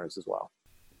estate owners as well.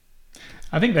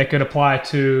 I think that could apply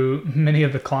to many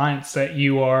of the clients that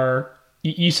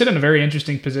you sit in a very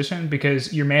interesting position,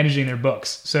 because you're managing their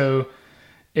books. So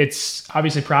it's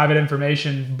obviously private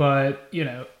information, but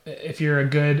if you're a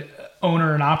good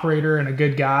owner and operator and a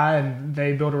good guy and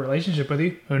they build a relationship with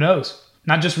you, who knows?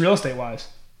 Not just real estate wise.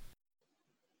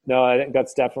 No, I think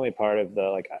that's definitely part of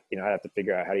the, I have to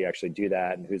figure out how do you actually do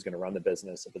that and who's going to run the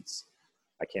business.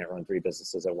 I can't run 3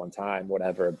 businesses at one time,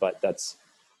 whatever, but that's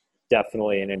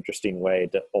definitely an interesting way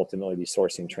to ultimately be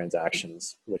sourcing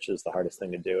transactions, which is the hardest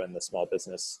thing to do in the small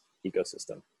business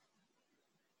ecosystem.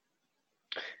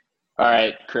 All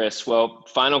right, Chris. Well,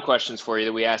 final questions for you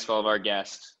that we ask all of our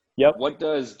guests. Yep. What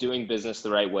does doing business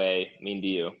the right way mean to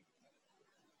you?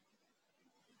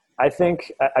 I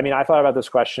think, I mean, I thought about this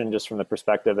question just from the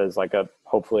perspective as like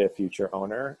hopefully a future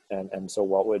owner. And so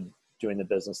what would doing the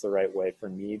business the right way for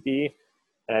me be?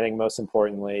 And I think most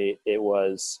importantly, it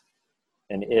was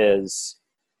and is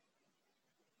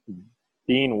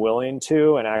being willing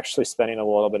to and actually spending a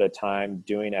little bit of time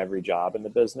doing every job in the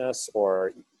business,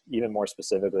 or even more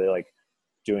specifically, like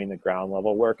doing the ground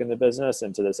level work in the business.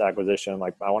 Into this acquisition,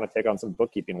 like I want to take on some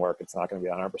bookkeeping work. It's not going to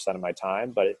be 100% of my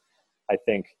time, but I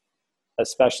think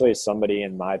especially somebody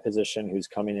in my position who's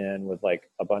coming in with like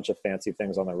a bunch of fancy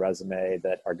things on their resume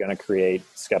that are going to create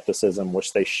skepticism,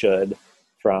 which they should,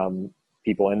 from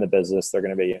people in the business. They're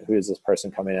going to be, who is this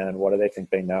person coming in? What do they think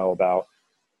they know about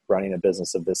running a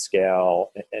business of this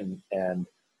scale? And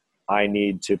I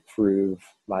need to prove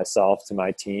myself to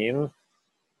my team,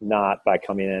 not by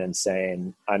coming in and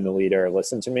saying, I'm the leader,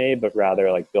 listen to me, but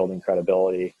rather like building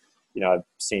credibility. You know, I've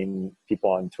seen people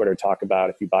on Twitter talk about,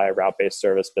 if you buy a route-based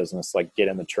service business, like get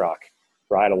in the truck,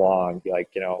 ride along. Be like,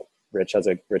 you know, Rich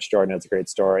Jordan has a great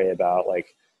story about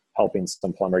like helping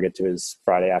some plumber get to his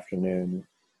Friday afternoon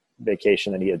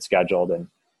vacation that he had scheduled. And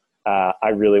I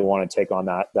really want to take on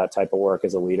that type of work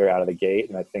as a leader out of the gate.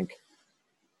 And I think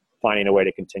finding a way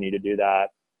to continue to do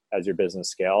that as your business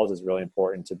scales is really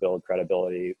important to build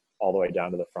credibility all the way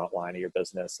down to the front line of your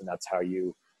business. And that's how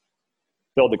you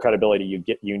build the credibility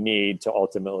you need to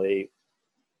ultimately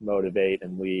motivate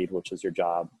and lead, which is your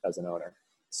job as an owner.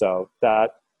 So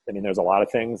that, I mean, there's a lot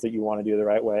of things that you want to do the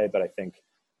right way, but I think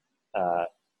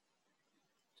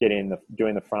doing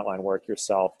the frontline work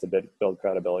yourself to build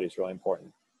credibility is really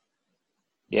important.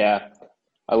 Yeah,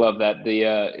 I love that.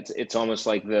 It's almost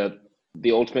like the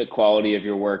ultimate quality of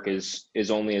your work is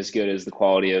only as good as the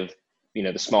quality of, you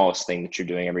know, the smallest thing that you're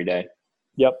doing every day.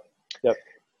 Yep.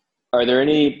 Are there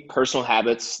any personal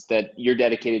habits that you're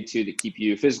dedicated to that keep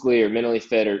you physically or mentally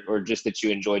fit, or just that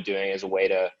you enjoy doing as a way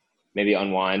to maybe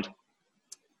unwind?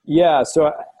 Yeah.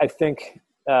 So I think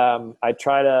I'm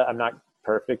not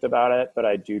perfect about it, but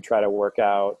I do try to work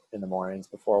out in the mornings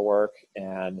before work,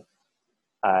 and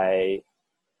I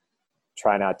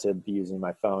try not to be using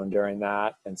my phone during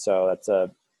that. And so that's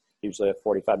usually a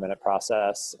 45-minute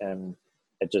process. And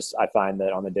I find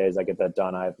that on the days I get that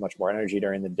done, I have much more energy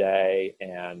during the day,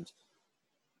 and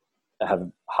I have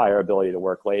a higher ability to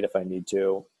work late if I need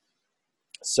to.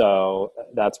 So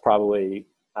that's probably,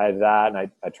 I have that, and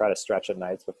I try to stretch at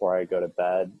nights before I go to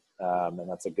bed. And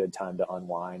that's a good time to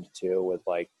unwind too, with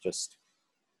like just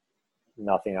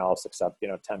nothing else except,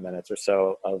 10 minutes or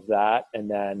so of that. And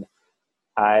then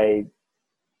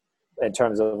in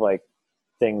terms of like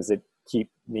things that keep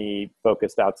me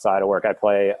focused outside of work,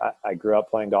 I grew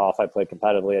up playing golf. I played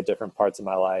competitively at different parts of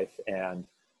my life, and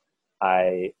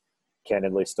I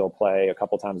candidly still play a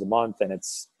couple times a month, and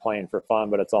it's playing for fun,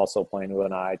 but it's also playing with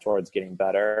an eye towards getting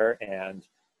better. And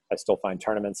I still find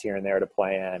tournaments here and there to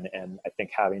play in. And I think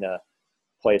having a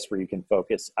place where you can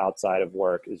focus outside of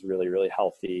work is really, really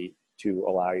healthy to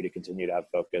allow you to continue to have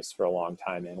focus for a long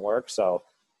time in work. So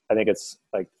I think it's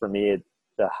like, for me,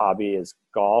 the hobby is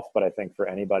golf, but I think for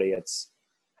anybody, it's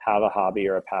have a hobby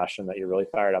or a passion that you're really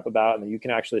fired up about, and that you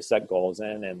can actually set goals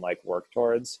in and like work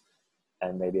towards.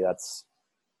 And maybe that's,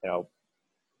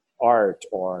 art,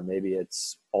 or maybe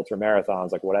it's ultra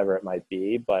marathons, like whatever it might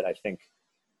be. But I think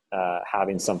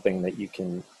having something that you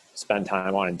can spend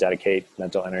time on and dedicate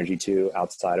mental energy to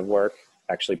outside of work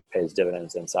actually pays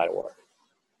dividends inside of work.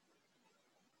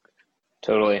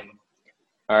 Totally.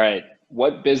 All right.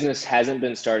 What business hasn't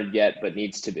been started yet but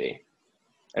needs to be?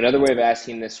 Another way of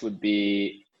asking this would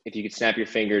be, if you could snap your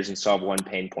fingers and solve one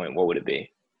pain point, what would it be?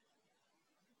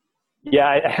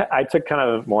 Yeah, I took kind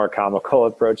of a more comical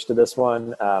approach to this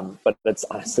one, but that's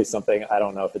honestly something, I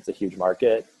don't know if it's a huge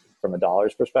market from a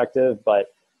dollars perspective,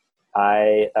 but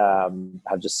I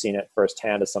have just seen it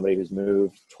firsthand as somebody who's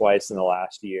moved twice in the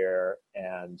last year.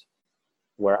 And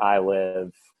where I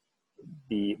live,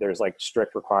 there's like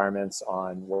strict requirements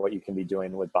on what you can be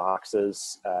doing with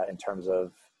boxes in terms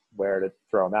of where to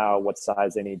throw them out, what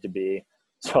size they need to be.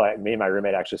 So me and my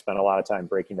roommate actually spent a lot of time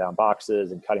breaking down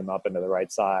boxes and cutting them up into the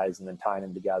right size, and then tying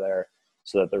them together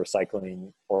so that the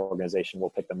recycling organization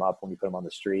will pick them up when you put them on the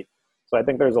street. So I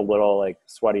think there's a little like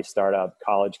sweaty startup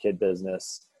college kid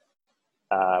business,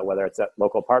 whether it's at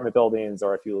local apartment buildings,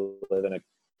 or if you live in an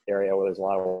area where there's a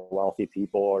lot of wealthy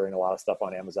people ordering a lot of stuff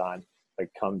on Amazon, like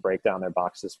come break down their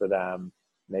boxes for them.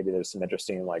 Maybe there's some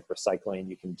interesting like recycling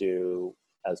you can do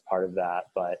as part of that.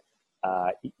 But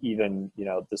Even,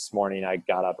 this morning I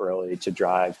got up early to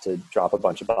drive to drop a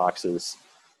bunch of boxes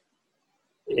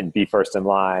and be first in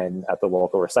line at the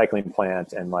local recycling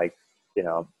plant. And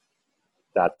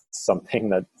that's something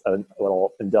that a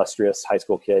little industrious high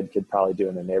school kid could probably do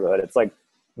in the neighborhood. It's like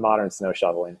modern snow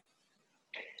shoveling.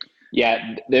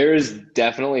 Yeah, there's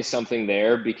definitely something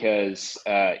there because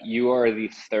you are the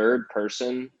third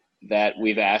person that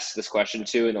we've asked this question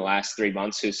to in the last 3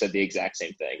 months who said the exact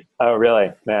same thing. Oh,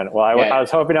 really? Man. Well, I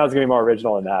was hoping I was going to be more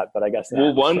original in that, but I guess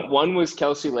not. Well, one was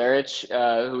Kelsey Larich,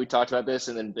 who we talked about this,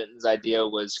 and then Benton's idea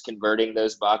was converting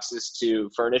those boxes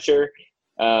to furniture.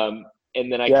 And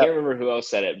then I can't remember who else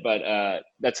said it, but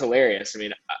that's hilarious. I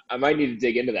mean, I might need to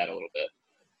dig into that a little bit.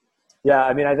 Yeah,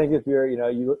 I mean, I think if you're,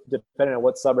 you depending on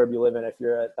what suburb you live in, if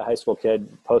you're a high school kid,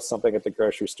 post something at the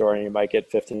grocery store and you might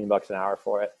get $15 an hour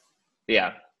for it.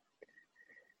 Yeah.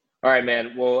 All right,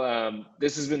 man. Well,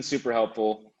 this has been super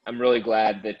helpful. I'm really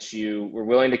glad that you were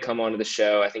willing to come onto the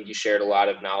show. I think you shared a lot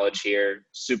of knowledge here.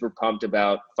 Super pumped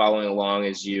about following along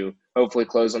as you hopefully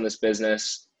close on this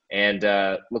business, and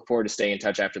look forward to staying in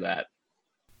touch after that.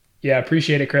 Yeah,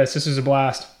 appreciate it, Chris. This was a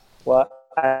blast. Well,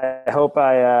 I hope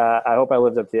I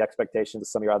lived up to the expectations of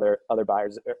some of your other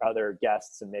buyers or other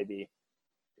guests, and maybe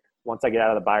once I get out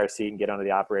of the buyer's seat and get onto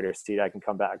the operator's seat, I can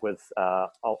come back with a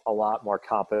lot more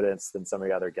confidence than some of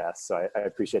your other guests. So I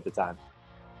appreciate the time.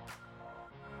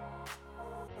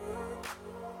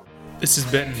 This is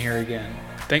Benton here again.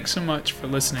 Thanks so much for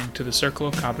listening to the Circle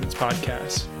of Competence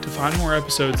podcast. To find more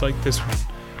episodes like this one,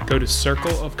 go to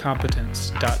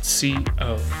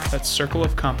circleofcompetence.co. That's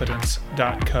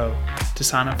circleofcompetence.co to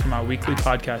sign up for my weekly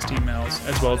podcast emails,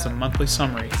 as well as a monthly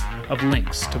summary of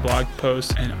links to blog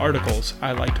posts and articles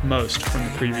I liked most from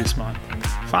the previous month.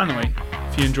 Finally,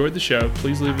 if you enjoyed the show,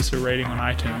 please leave us a rating on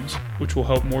iTunes, which will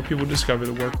help more people discover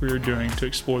the work we are doing to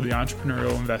explore the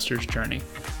entrepreneurial investor's journey.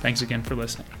 Thanks again for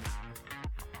listening.